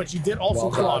pallet, but she did also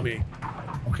claw me.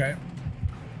 Okay.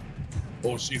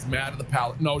 Oh, she's mad at the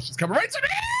pallet. No, she's coming right to me.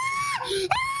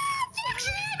 Ah, fuck, she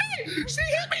hit me. She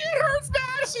hit me. It hurts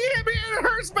bad. She hit me. It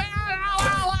hurts bad. Ow,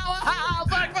 ow, ow, ow.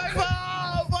 Fuck, fuck,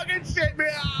 fuck. Fucking shit me.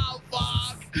 Ow,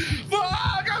 fuck.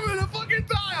 Fuck, I'm gonna fucking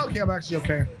die. Okay, I'm actually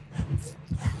okay.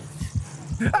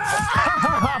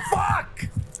 Ah, fuck!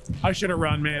 I should have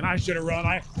run, man. I should have run.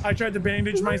 I tried to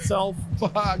bandage myself.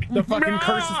 Fuck. The fucking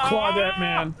curse of Claudette,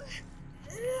 man.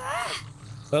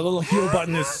 That little heal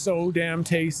button is so damn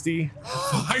tasty.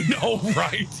 I know,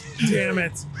 right? Damn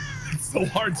it. It's so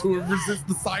hard to resist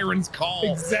the siren's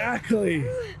call. Exactly.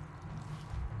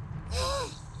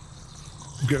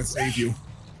 I'm gonna save you.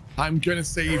 I'm gonna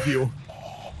save you.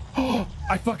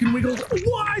 I fucking wiggled.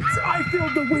 What? I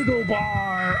filled the wiggle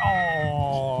bar.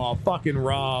 Oh, fucking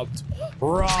robbed.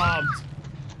 Robbed.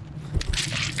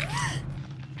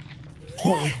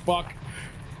 Holy fuck.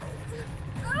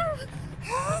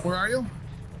 Where are you?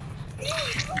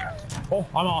 Oh,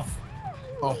 I'm off.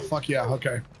 Oh, fuck yeah,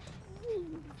 okay.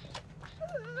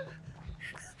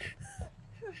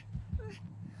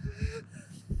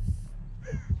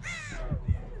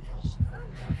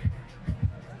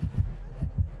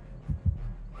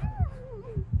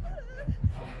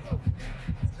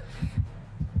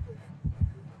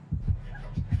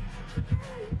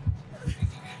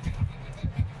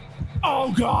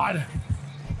 Oh, God.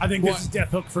 I think this is death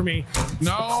hook for me.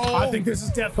 No. I think this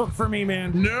is death hook for me,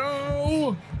 man.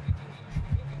 No.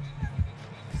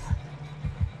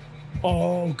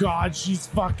 Oh, God, she's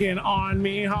fucking on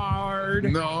me hard.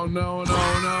 No, no,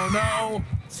 no, no, no.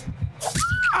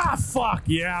 Ah, fuck.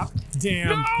 Yeah. Damn.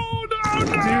 No, no,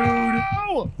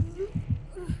 no. Dude.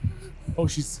 Oh,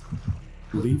 she's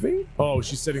leaving? Oh,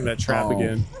 she's setting that trap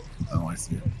again. Oh, I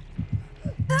see.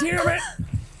 Damn it.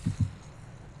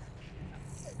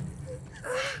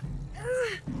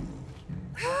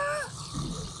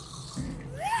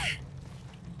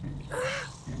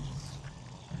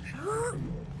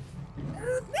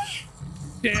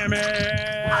 Damn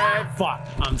it! Fuck,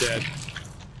 I'm dead.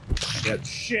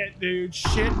 Shit, dude.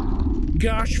 Shit.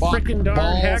 Gosh, frickin'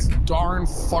 darn heck. Darn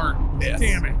fart. Yes.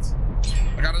 Damn it.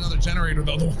 I got another generator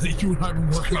though, the one that you and I have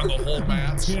been working on the whole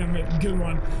match. Damn it, good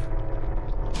one.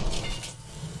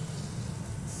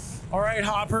 All right,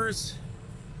 hoppers.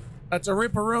 That's a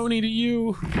ripperoni to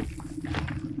you.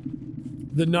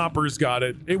 The knoppers got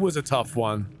it. It was a tough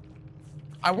one.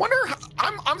 I wonder.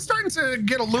 I'm starting to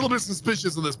get a little bit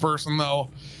suspicious of this person though.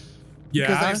 Yeah.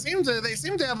 Because they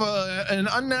seem to have an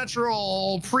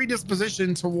unnatural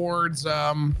predisposition towards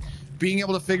being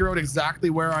able to figure out exactly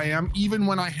where I am, even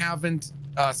when I haven't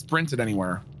sprinted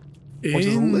anywhere. Which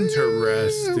is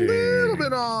Interesting. a little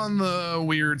bit on the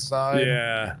weird side.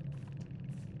 Yeah.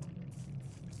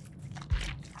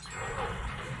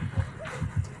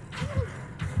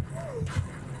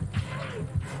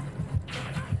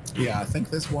 Yeah, I think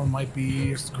this one might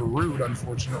be screwed,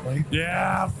 unfortunately.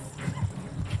 Yeah.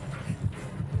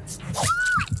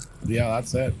 Yeah,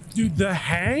 that's it. Dude, the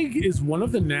hag is one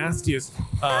of the nastiest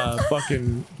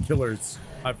fucking killers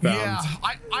I've found.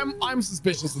 Yeah, I'm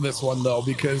suspicious of this one though,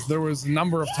 because there was a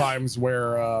number of times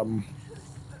where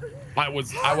I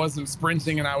wasn't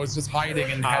sprinting and I was just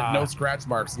hiding and had no scratch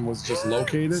marks and was just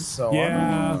located. So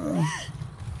yeah.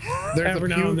 There's Every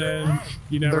now and then,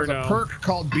 you never know. There's a perk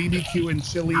called BBQ and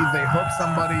Chili. They hook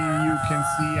somebody, you can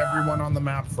see everyone on the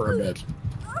map for a bit.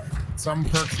 Some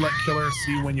perks let killers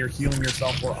see when you're healing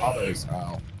yourself or others.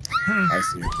 Oh, I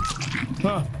see.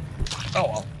 Huh. Oh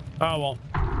well. Oh well.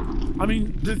 I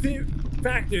mean, the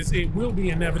fact is, it will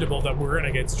be inevitable that we're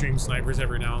gonna get stream snipers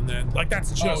every now and then. Like,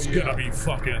 that's just gonna be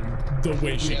fucking the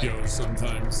way she goes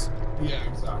sometimes.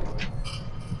 Yeah, exactly.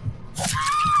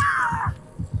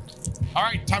 All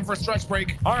right, time for a stretch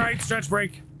break. All right, stretch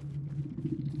break.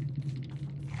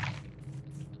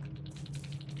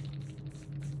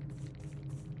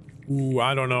 Ooh,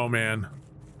 I don't know, man.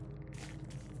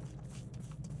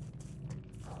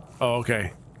 Oh,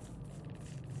 okay.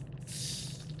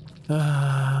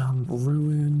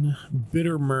 Ruin,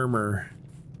 bitter murmur.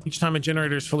 Each time a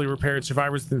generator is fully repaired,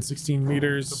 survivors within 16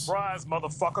 meters. Surprise,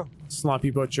 motherfucker. Sloppy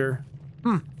butcher.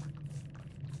 Hmm.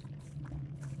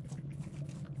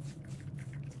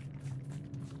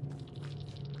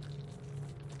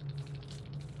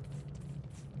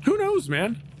 Who knows,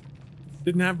 man?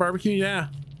 Didn't have barbecue? Yeah.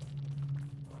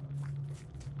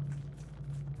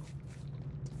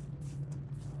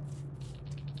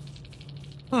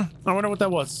 Huh, I wonder what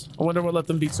that was. I wonder what let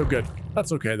them be so good.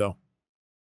 That's okay, though.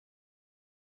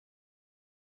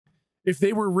 If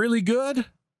they were really good,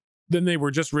 then they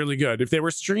were just really good. If they were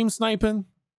stream sniping,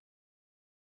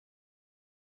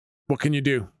 what can you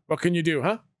do? What can you do,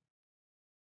 huh?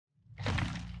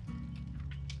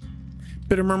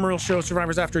 Bitter murmur will show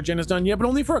survivors after a gen is done. Yeah, but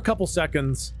only for a couple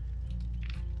seconds.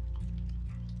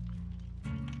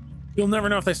 You'll never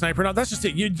know if they snipe or not. That's just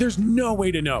it. There's no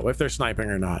way to know if they're sniping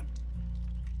or not.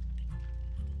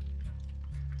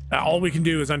 All we can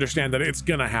do is understand that it's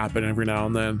gonna happen every now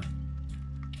and then.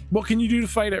 What can you do to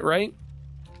fight it, right?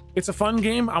 It's a fun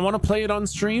game. I want to play it on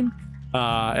stream.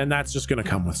 And that's just gonna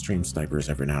come with stream snipers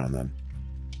every now and then.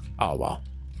 Oh, well.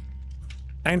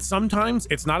 And sometimes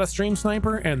it's not a stream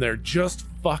sniper and they're just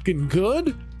fucking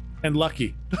good and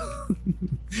lucky.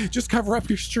 Just cover up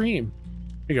your stream.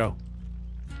 Here you go.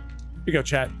 Here you go,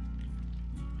 chat.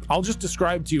 I'll just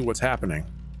describe to you what's happening.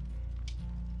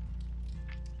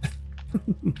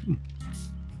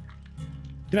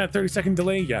 Get that 30-second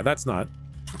delay? Yeah, that's not.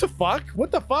 What the fuck?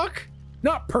 What the fuck?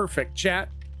 Not perfect, chat.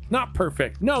 Not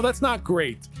perfect. No, that's not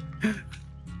great.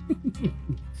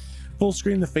 Full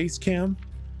screen the face cam.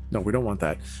 No, we don't want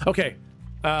that. Okay,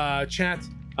 chat.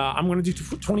 I'm gonna do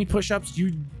 20 push-ups.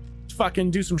 You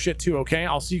fucking do some shit too, okay?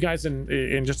 I'll see you guys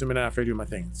in just a minute after I do my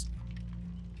things.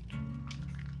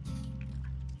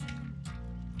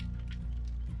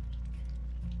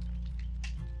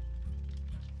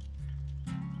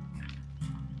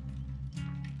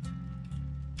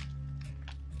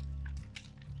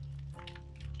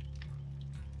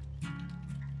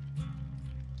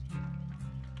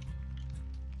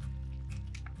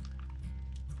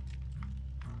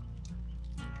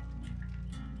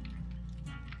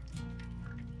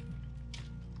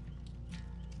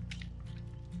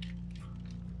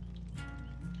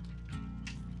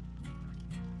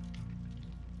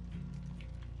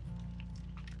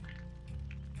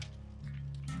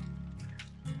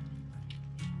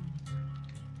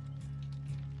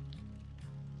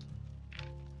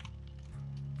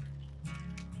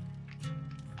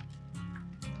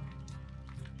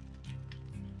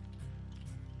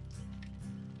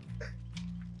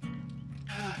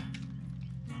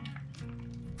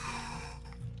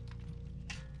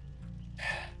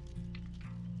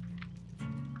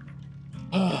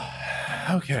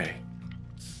 Okay.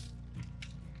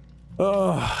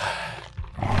 Oh.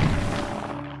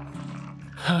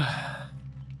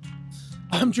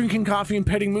 I'm drinking coffee and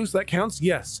petting moose. That counts?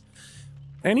 Yes.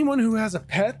 Anyone who has a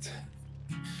pet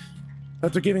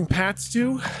that they're giving pats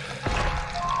to,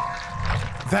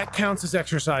 that counts as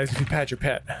exercise if you pat your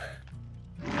pet.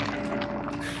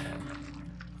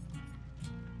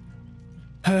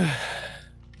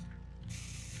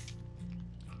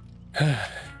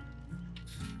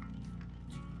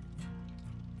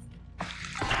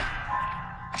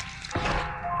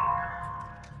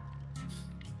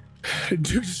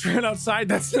 Dude just ran outside.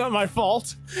 That's not my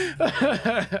fault.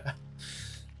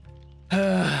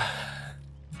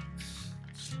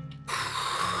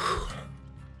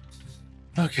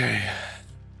 Okay.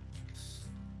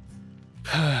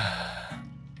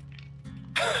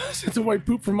 Since a white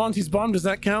poop from Monty's bomb, does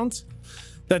that count?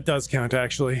 That does count,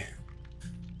 actually.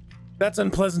 That's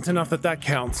unpleasant enough that that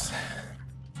counts.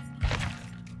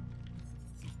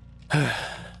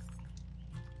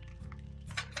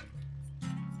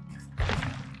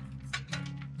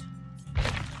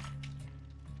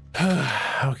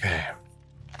 Okay.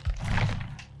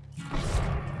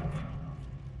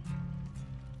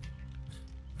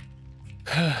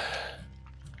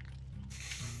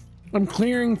 I'm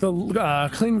clearing the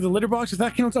cleaning the litter box. If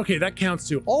that counts, okay, that counts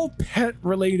too. All pet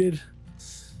related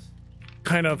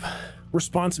kind of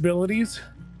responsibilities,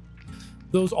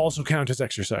 those also count as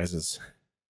exercises.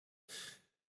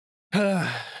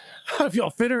 I feel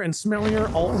fitter and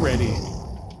smellier already.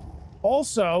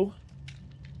 Also,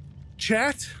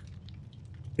 chat,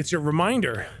 it's your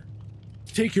reminder.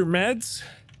 Take your meds,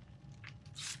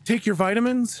 take your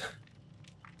vitamins,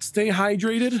 stay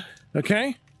hydrated,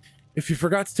 okay? If you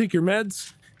forgot to take your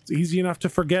meds, it's easy enough to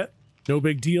forget. No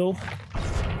big deal.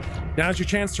 Now's your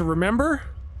chance to remember.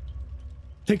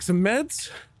 Take some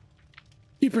meds.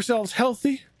 Keep yourselves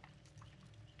healthy.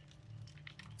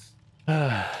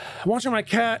 Watching my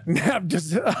cat nap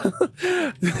does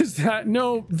that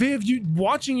no, Viv, you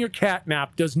watching your cat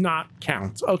nap does not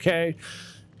count, okay?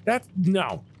 That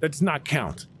does not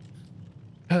count.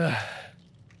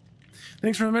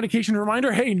 Thanks for the medication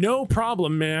reminder. Hey, no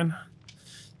problem, man.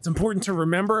 It's important to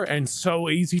remember and so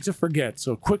easy to forget.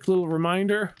 So a quick little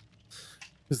reminder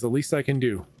is the least I can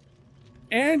do.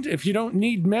 And if you don't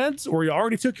need meds or you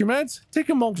already took your meds, take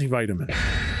a multivitamin.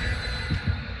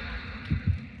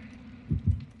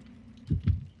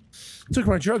 Took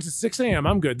my drugs at 6 a.m.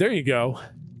 I'm good. There you go.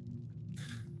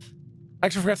 I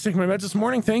actually forgot to take my meds this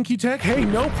morning. Thank you, Tech. Hey,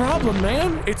 no problem,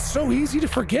 man. It's so easy to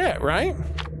forget, right?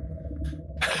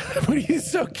 But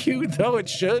he's so cute, though. It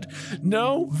should.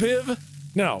 No, Viv.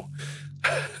 No.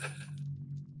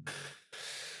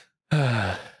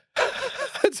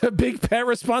 It's a big pet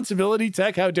responsibility,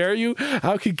 Tech. How dare you?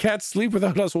 How can cats sleep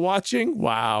without us watching?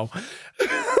 Wow.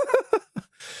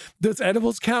 Does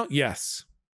edibles count? Yes.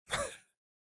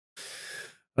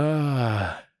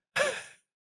 I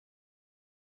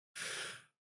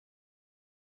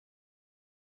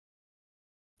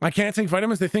can't take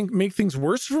vitamins. They think make things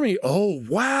worse for me. Oh,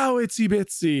 wow, Itsy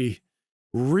Bitsy.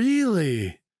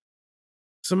 Really?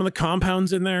 Some of the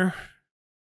compounds in there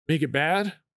make it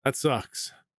bad? That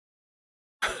sucks.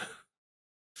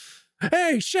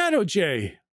 Hey, Shadow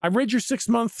J. I read your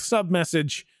 6-month sub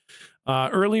message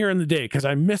earlier in the day because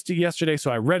I missed it yesterday,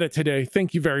 so I read it today.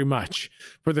 Thank you very much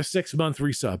for the 6-month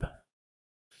resub.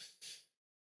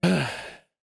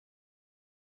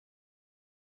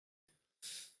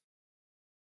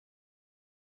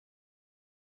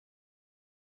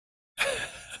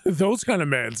 Those kind of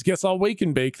meds. Guess I'll wake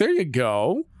and bake. There you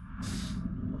go.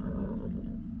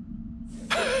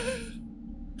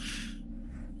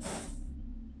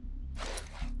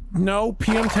 No,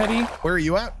 PM Teddy. Where are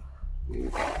you at?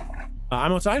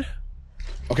 I'm outside.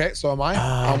 Okay, so am I.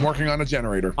 I'm working on a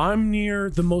generator. I'm near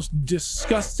the most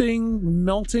disgusting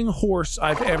melting horse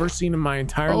I've ever seen in my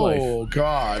entire life. Oh,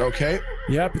 God. Okay.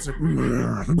 Yep, it's like...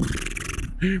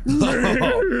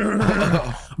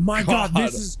 My God,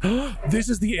 this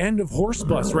is the end of Horse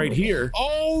Bus right here.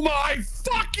 Oh my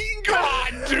fucking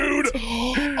God, dude!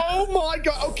 Oh my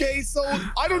God. Okay, so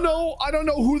I don't know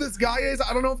who this guy is.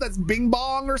 I don't know if that's Bing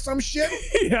Bong or some shit.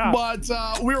 Yeah. But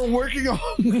we were working on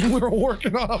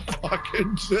a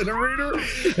fucking generator,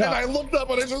 and I looked up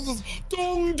and it just this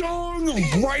dong dong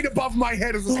right above my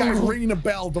head as this guy's ringing a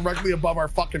bell directly above our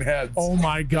fucking heads. Oh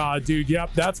my God, dude.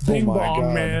 Yep, that's Bing Bong,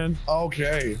 God. man.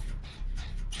 Okay.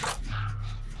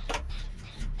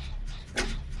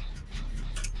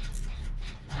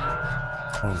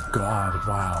 Oh God,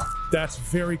 wow. That's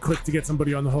very quick to get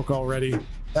somebody on the hook already.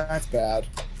 That's bad.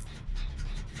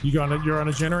 You're on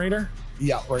a generator?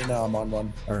 Yeah, right now I'm on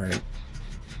one. All right.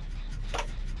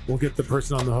 We'll get the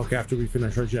person on the hook after we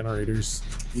finish our generators.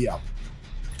 Yeah.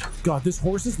 God, this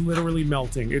horse is literally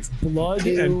melting. It's blood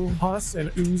and pus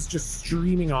and ooze just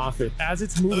streaming off it as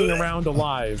it's moving around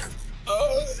alive.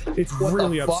 It's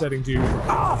really upsetting, dude.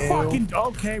 Ah, fucking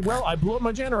okay. Well, I blew up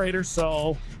my generator,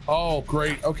 so. Oh,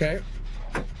 great. Okay.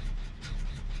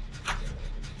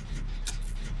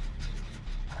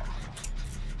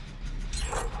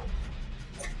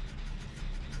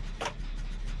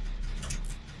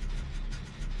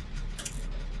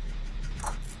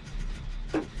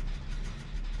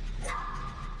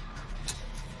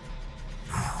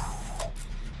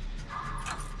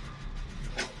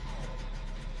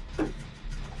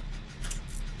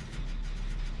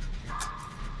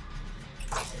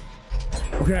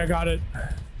 Okay, I got it.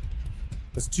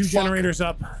 There's 2 generators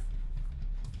up.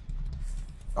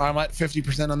 I'm at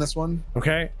 50% on this one.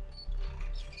 Okay.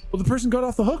 Well, the person got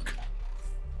off the hook.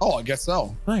 Oh, I guess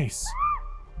so. Nice.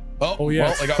 Oh yeah.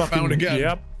 Well, I got found again.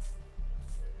 Yep.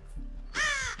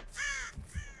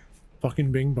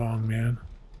 Fucking Bing Bong, man.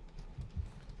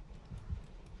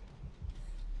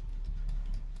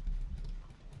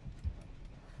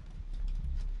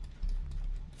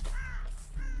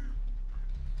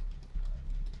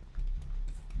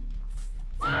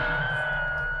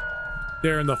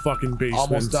 They're in the fucking basement.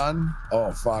 Almost done.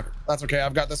 Oh, fuck. That's okay.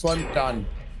 I've got this one. Done.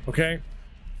 Okay.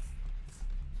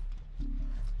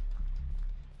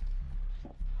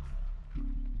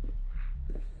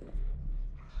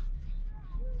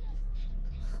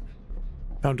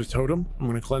 Found a totem. I'm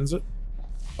going to cleanse it.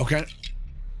 Okay.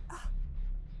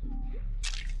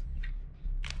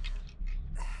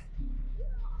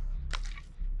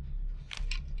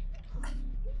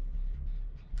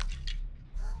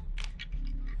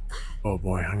 Oh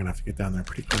boy, I'm gonna have to get down there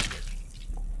pretty quick.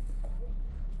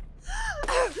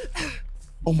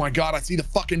 Oh my god, I see the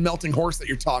fucking melting horse that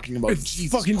you're talking about. It's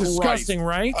Jesus fucking Christ. disgusting,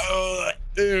 right?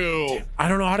 Ew. I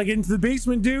don't know how to get into the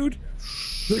basement, dude.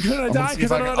 They're gonna die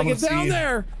because I don't know how to get down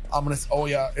there. I'm gonna. Oh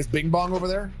yeah, is Bing Bong over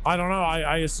there? I don't know.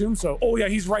 I assume so. Oh yeah,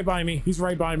 he's right by me. He's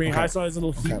right by me. Okay. I saw his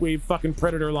little heat wave fucking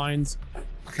predator lines.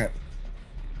 Okay.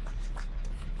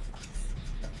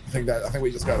 I think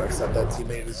we just gotta accept that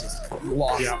teammate is just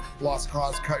lost. Yeah. Lost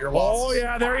cause, cut your losses. Oh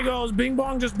yeah, there he goes. Bing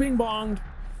Bong just Bing Bonged.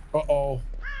 Uh-oh.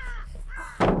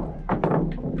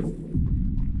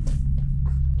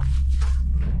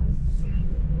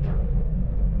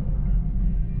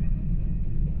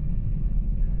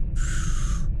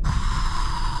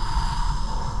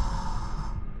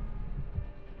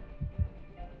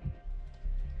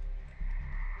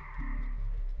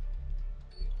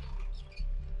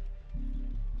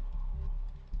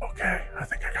 Okay, I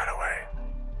think I got away.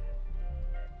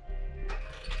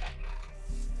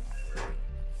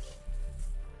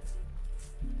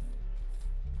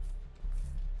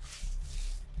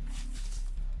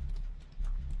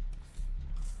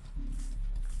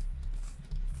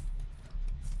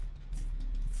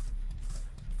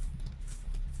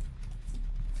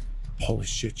 Holy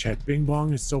shit, chat. Bing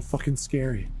Bong is so fucking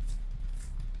scary.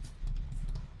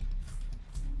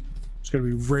 Just gotta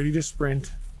be ready to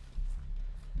sprint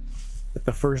at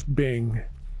the first bing.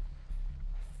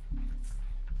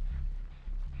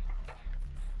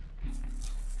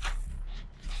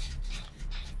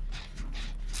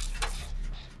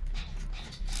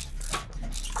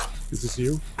 Is this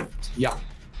you? Yeah.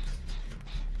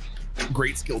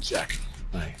 Great skill check.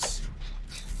 Nice.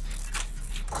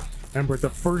 Remember, at the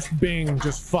first bing,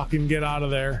 just fucking get out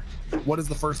of there. What is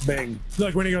the first bang?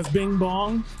 Like when he goes bing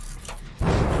bong.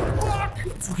 Fuck!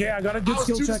 Okay, I got a good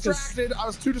skill check. I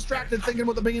was too distracted thinking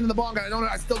about the bing and the bong.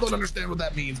 I still don't understand what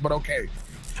that means, but okay.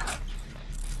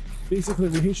 Basically,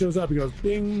 when he shows up, he goes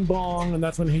bing bong, and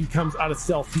that's when he comes out of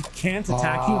stealth. He can't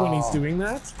attack you when he's doing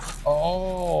that.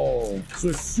 Oh. So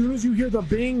as soon as you hear the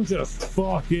bing, just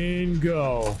fucking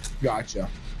go. Gotcha.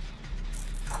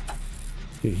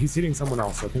 Okay, he's hitting someone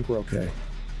else, so I think we're okay.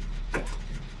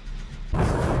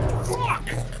 Fuck!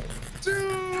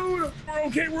 Dude! We're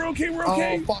okay, we're okay, we're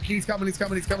okay. Oh, fuck, he's coming, he's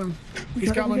coming, he's coming. We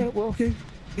He's got it, we coming. got it, we're okay.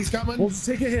 He's coming. We'll just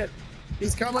take a hit.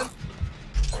 He's coming.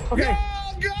 Okay.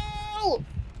 Go!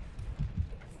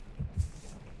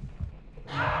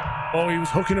 Oh, he was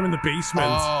hooking him in the basement.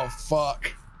 Oh,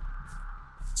 fuck.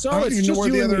 So I don't it's even know just where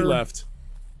you the and me other- left.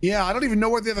 Yeah, I don't even know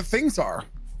where the other things are.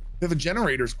 The other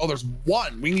generators. Oh, there's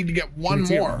one. We need to get one We need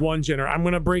to get more. one generator. I'm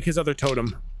gonna break his other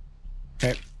totem.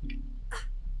 Okay.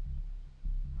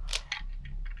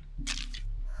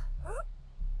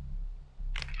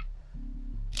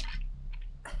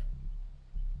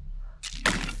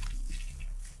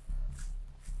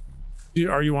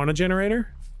 Are you on a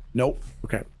generator? Nope.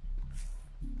 Okay.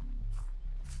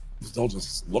 Still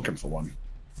just looking for one.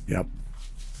 Yep.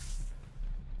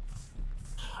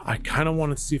 I kind of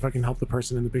wanted to see if I can help the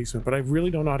person in the basement, but I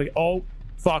really don't know how to. Oh,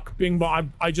 fuck. Bing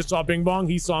Bong. I just saw Bing Bong.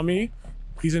 He saw me.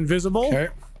 He's invisible. Okay.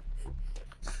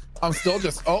 I'm still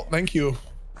just. Oh, thank you.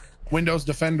 Windows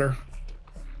Defender.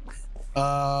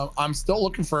 I'm still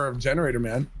looking for a generator,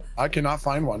 man. I cannot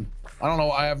find one. I don't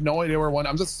know. I have no idea where one.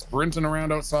 I'm just sprinting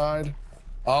around outside.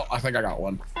 Oh, I think I got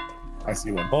one. I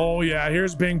see one. Oh yeah,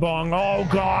 here's Bing Bong. Oh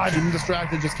god. Keep him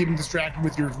distracted. Just keep him distracted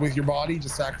with your body.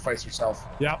 Just sacrifice yourself.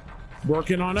 Yep.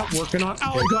 Working on it. Working on.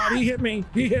 Oh god, he hit me.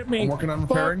 He hit me. I'm working on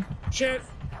repairing. Fuck, shit.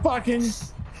 Fucking.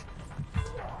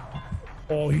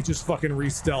 Oh, he just fucking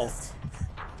re-stealthed.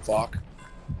 Fuck.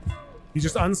 He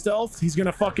just unstealthed. He's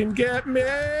gonna fucking get me.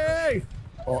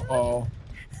 Uh-oh.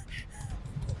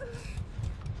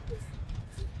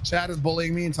 Chad is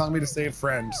bullying me and telling me to save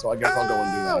friend, so I guess I'll go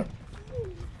and do that.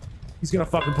 He's gonna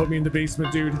fucking put me in the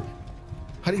basement, dude.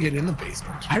 How do you get in the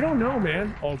basement? I don't know,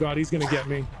 man. Oh god, he's gonna get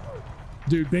me.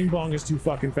 Dude, Bing Bong is too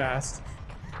fucking fast.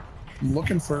 I'm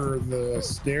looking for the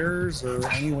stairs or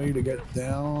any way to get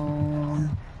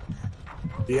down.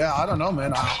 Yeah, I don't know,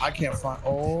 man. I can't find.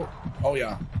 Oh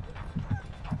yeah.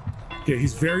 Okay,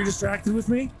 he's very distracted with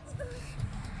me.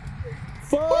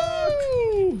 Fuck!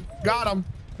 Woo! Got him.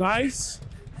 Nice.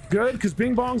 Good, because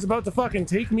Bing Bong's about to fucking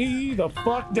take me the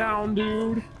fuck down,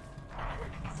 dude.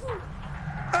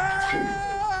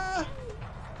 Ah!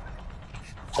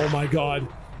 Oh my god.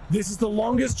 This is the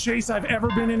longest chase I've ever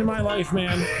been in my life,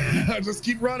 man. Just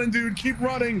keep running, dude. Keep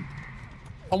running.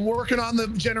 I'm working on the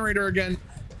generator again.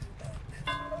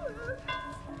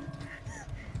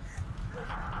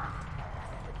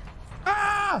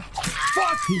 Ah!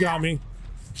 Fuck! He got me.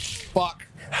 Fuck.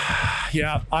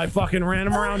 Yeah, I fucking ran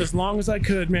him around as long as I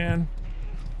could, man.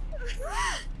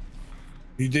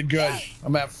 You did good.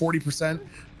 I'm at 40%.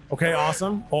 Okay,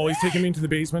 awesome. Oh, he's taking me into the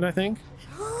basement, I think.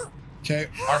 Okay,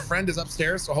 our friend is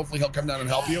upstairs, so hopefully he'll come down and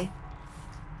help you.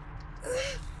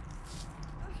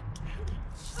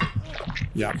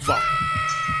 Yeah, fuck.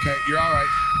 Okay, you're all right.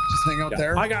 Just hang out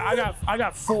there. I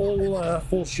got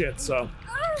full shit, so.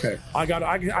 Okay. I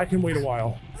can wait a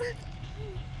while.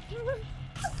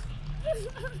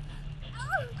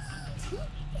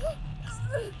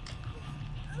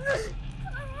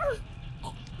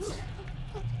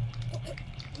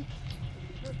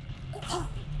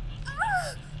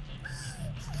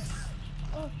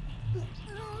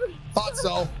 Thought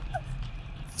so.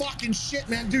 Fucking shit,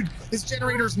 man. Dude, this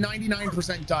generator's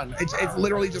 99% done. It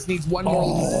literally just needs one more.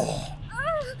 Oh.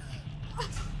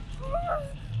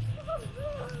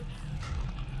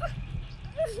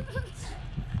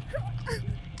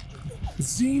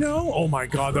 Xeno? Oh my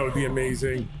god, that would be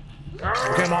amazing.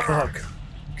 Okay, I'm off the hook.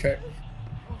 Okay.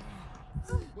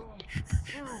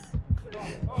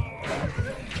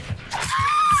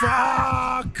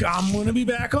 Fuck! I'm gonna be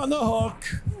back on the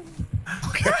hook.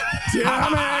 Okay.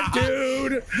 Damn it,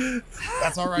 dude!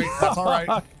 That's all right. That's all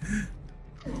right.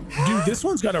 Dude, this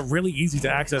one's got a really easy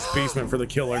to access basement for the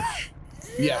killer.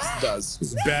 Yes, it does.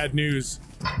 This is bad news.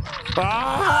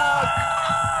 Fuck!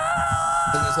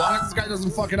 As long as this guy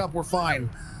doesn't fuck it up, we're fine.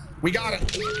 We got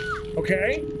it.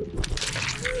 Okay.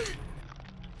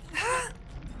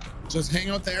 Just hang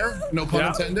out there. No pun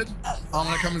intended. I'm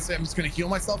gonna come and say I'm just gonna heal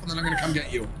myself, and then I'm gonna come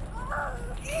get you.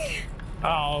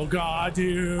 Oh god,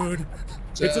 dude.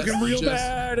 It's looking real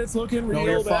bad. It's looking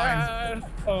real bad.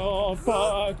 Fine. Oh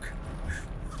fuck.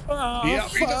 Oh, yeah,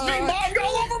 fuck. He just bing bonged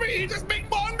all over me. He just bing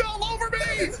bonged all over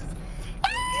me.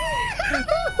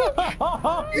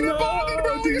 He's no, bonging,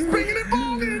 bro. dude. He's binging and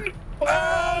bonging.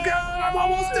 Oh god, I'm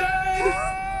almost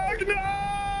dead. No.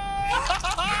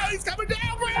 He's coming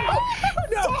down, bro.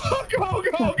 No.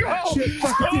 Go. Shit,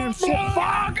 fuck, damn shit.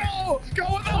 Fuck. Go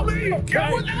without me. Okay.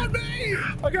 Go without me.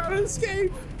 I gotta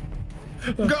escape.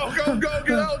 Go.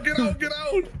 Get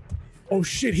out. Oh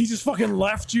shit, he just fucking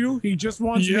left you? He just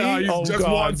wants me? Yeah, he just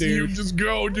god, wants dude. you. Just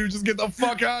go, dude. Just get the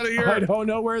fuck out of here. I don't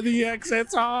know where the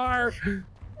exits are.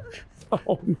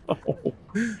 Oh no.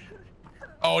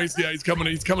 Oh, he's coming.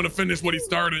 He's coming to finish what he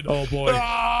started. Oh boy.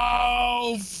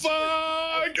 Oh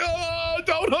fuck! Oh,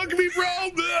 don't hug me, bro.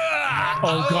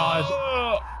 Oh god.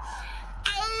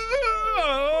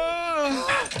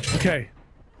 Okay.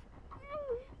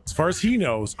 As far as he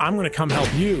knows, I'm gonna come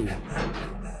help you.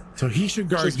 So he should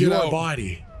guard your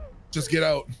body. Just get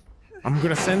out. I'm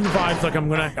gonna send the vibes like I'm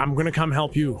gonna come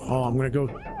help you. Oh, I'm gonna go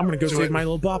save my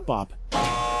little bop.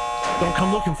 Don't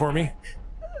come looking for me.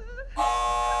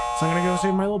 So I'm gonna go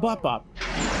save my little bop.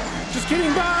 Just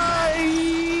kidding, bye!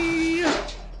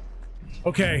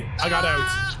 Okay, I got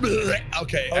out.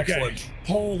 Okay, excellent.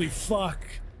 Holy fuck.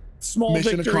 Small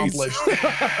Mission victories. accomplished.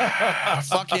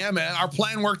 Fuck yeah, man. Our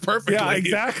plan worked perfectly. Yeah,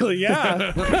 exactly,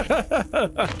 yeah.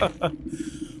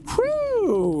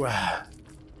 Whew.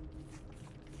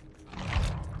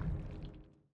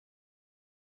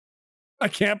 I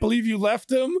can't believe you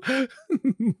left him.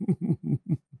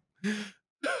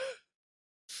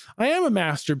 I am a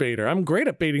masturbator. I'm great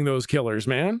at baiting those killers,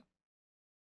 man.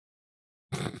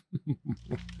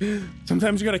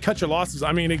 Sometimes you gotta cut your losses.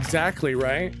 I mean, exactly,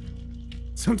 right?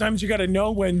 Sometimes you gotta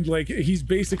know when, like, he's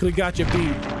basically got you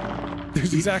beat.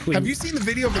 There's exactly. Have you seen the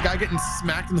video of the guy getting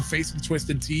smacked in the face with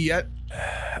Twisted Tea yet?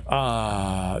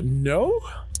 No.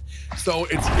 So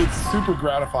it's super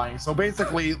gratifying. So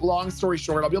basically, long story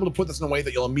short, I'll be able to put this in a way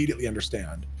that you'll immediately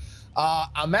understand.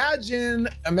 Imagine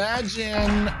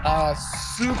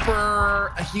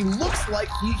super. He looks like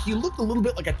he looked a little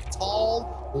bit like a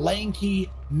tall,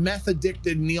 lanky, meth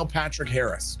addicted Neil Patrick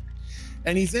Harris,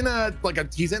 and he's in a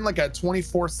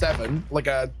 24/7 like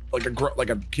a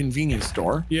convenience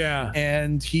store. Yeah.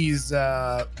 And he's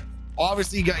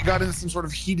obviously got into some sort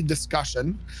of heated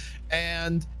discussion.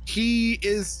 and he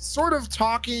is sort of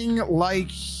talking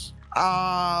like,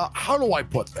 how do I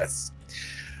put this?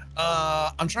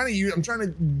 I'm trying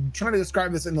to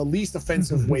describe this in the least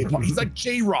offensive way. He's like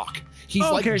J-Rock. He's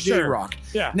like J-Rock.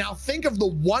 Yeah. Now think of the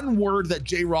one word that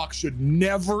J-Rock should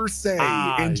never say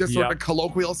in just sort of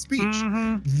colloquial speech.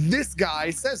 This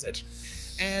guy says it.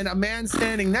 And a man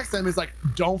standing next to him is like,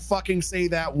 don't fucking say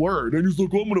that word. And he's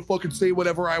like, well, I'm gonna fucking say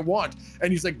whatever I want.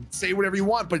 And he's like, say whatever you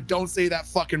want, but don't say that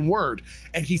fucking word.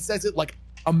 And he says it like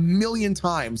a million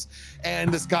times.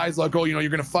 And this guy's like, oh, you know, you're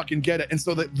gonna fucking get it. And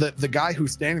so the guy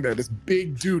who's standing there, this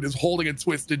big dude, is holding a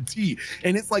twisted tea.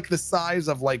 And it's like the size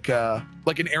of like an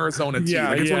Arizona tea.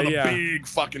 Like it's one of the big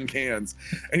fucking cans.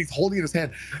 And he's holding it in his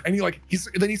hand. And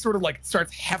then he sort of like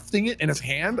starts hefting it in his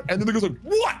hand. And then the guy's like,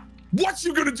 what? What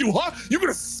you gonna do, huh? You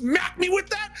gonna smack me with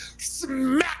that?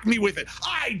 Smack me with it.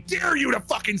 I dare you to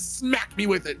fucking smack me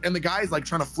with it. And the guy's like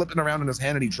trying to flip it around in his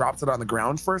hand and he drops it on the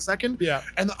ground for a second. Yeah.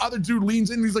 And the other dude leans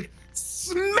in and he's like,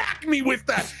 smack me with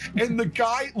that. And the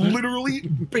guy literally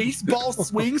baseball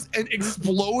swings and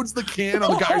explodes the can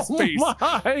on the guy's face.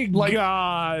 My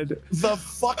God. The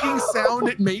fucking sound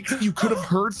it makes, you could have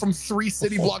heard from 3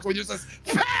 city blocks where it just says,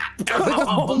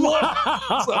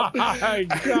 my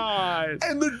God.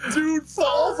 And the dude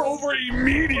falls over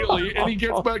immediately and he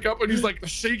gets back up and he's like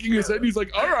shaking his head and he's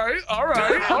like, all right.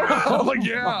 I'm like,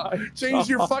 yeah, change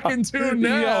your fucking tune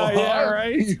now. Yeah,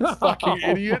 right. You fucking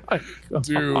idiot.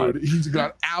 Dude, he's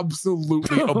got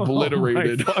absolutely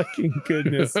obliterated. Oh my fucking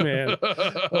goodness, man.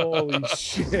 Holy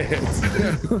shit.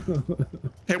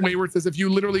 Hey, Wayward says, if you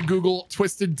literally Google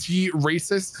twisted tea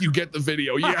racist, you get the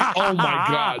video. Yeah. Oh my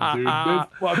God, dude. This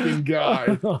fucking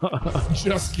guy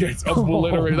just gets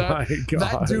obliterated.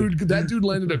 That dude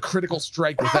landed a critical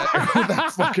strike with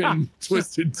that fucking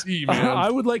twisted tea, man. I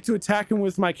would like to attack him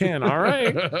with my can. All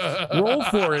right. Roll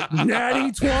for it.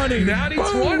 Natty 20. Natty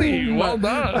 20. Well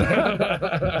done.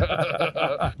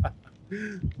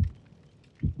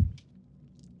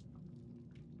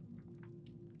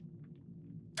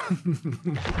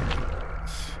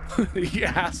 He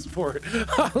asked for it.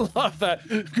 I love that.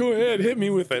 Go ahead, hit me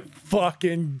with it.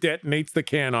 Fucking detonates the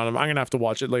can on him. I'm gonna have to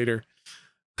watch it later.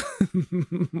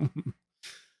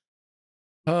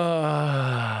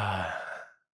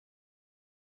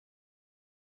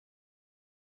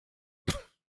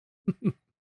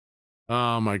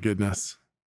 Oh my goodness.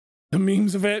 The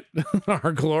memes of it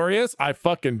are glorious. I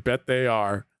fucking bet they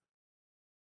are.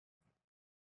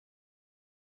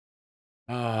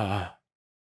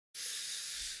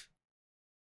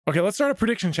 Okay, let's start a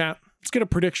prediction, chat. Let's get a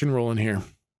prediction rolling here.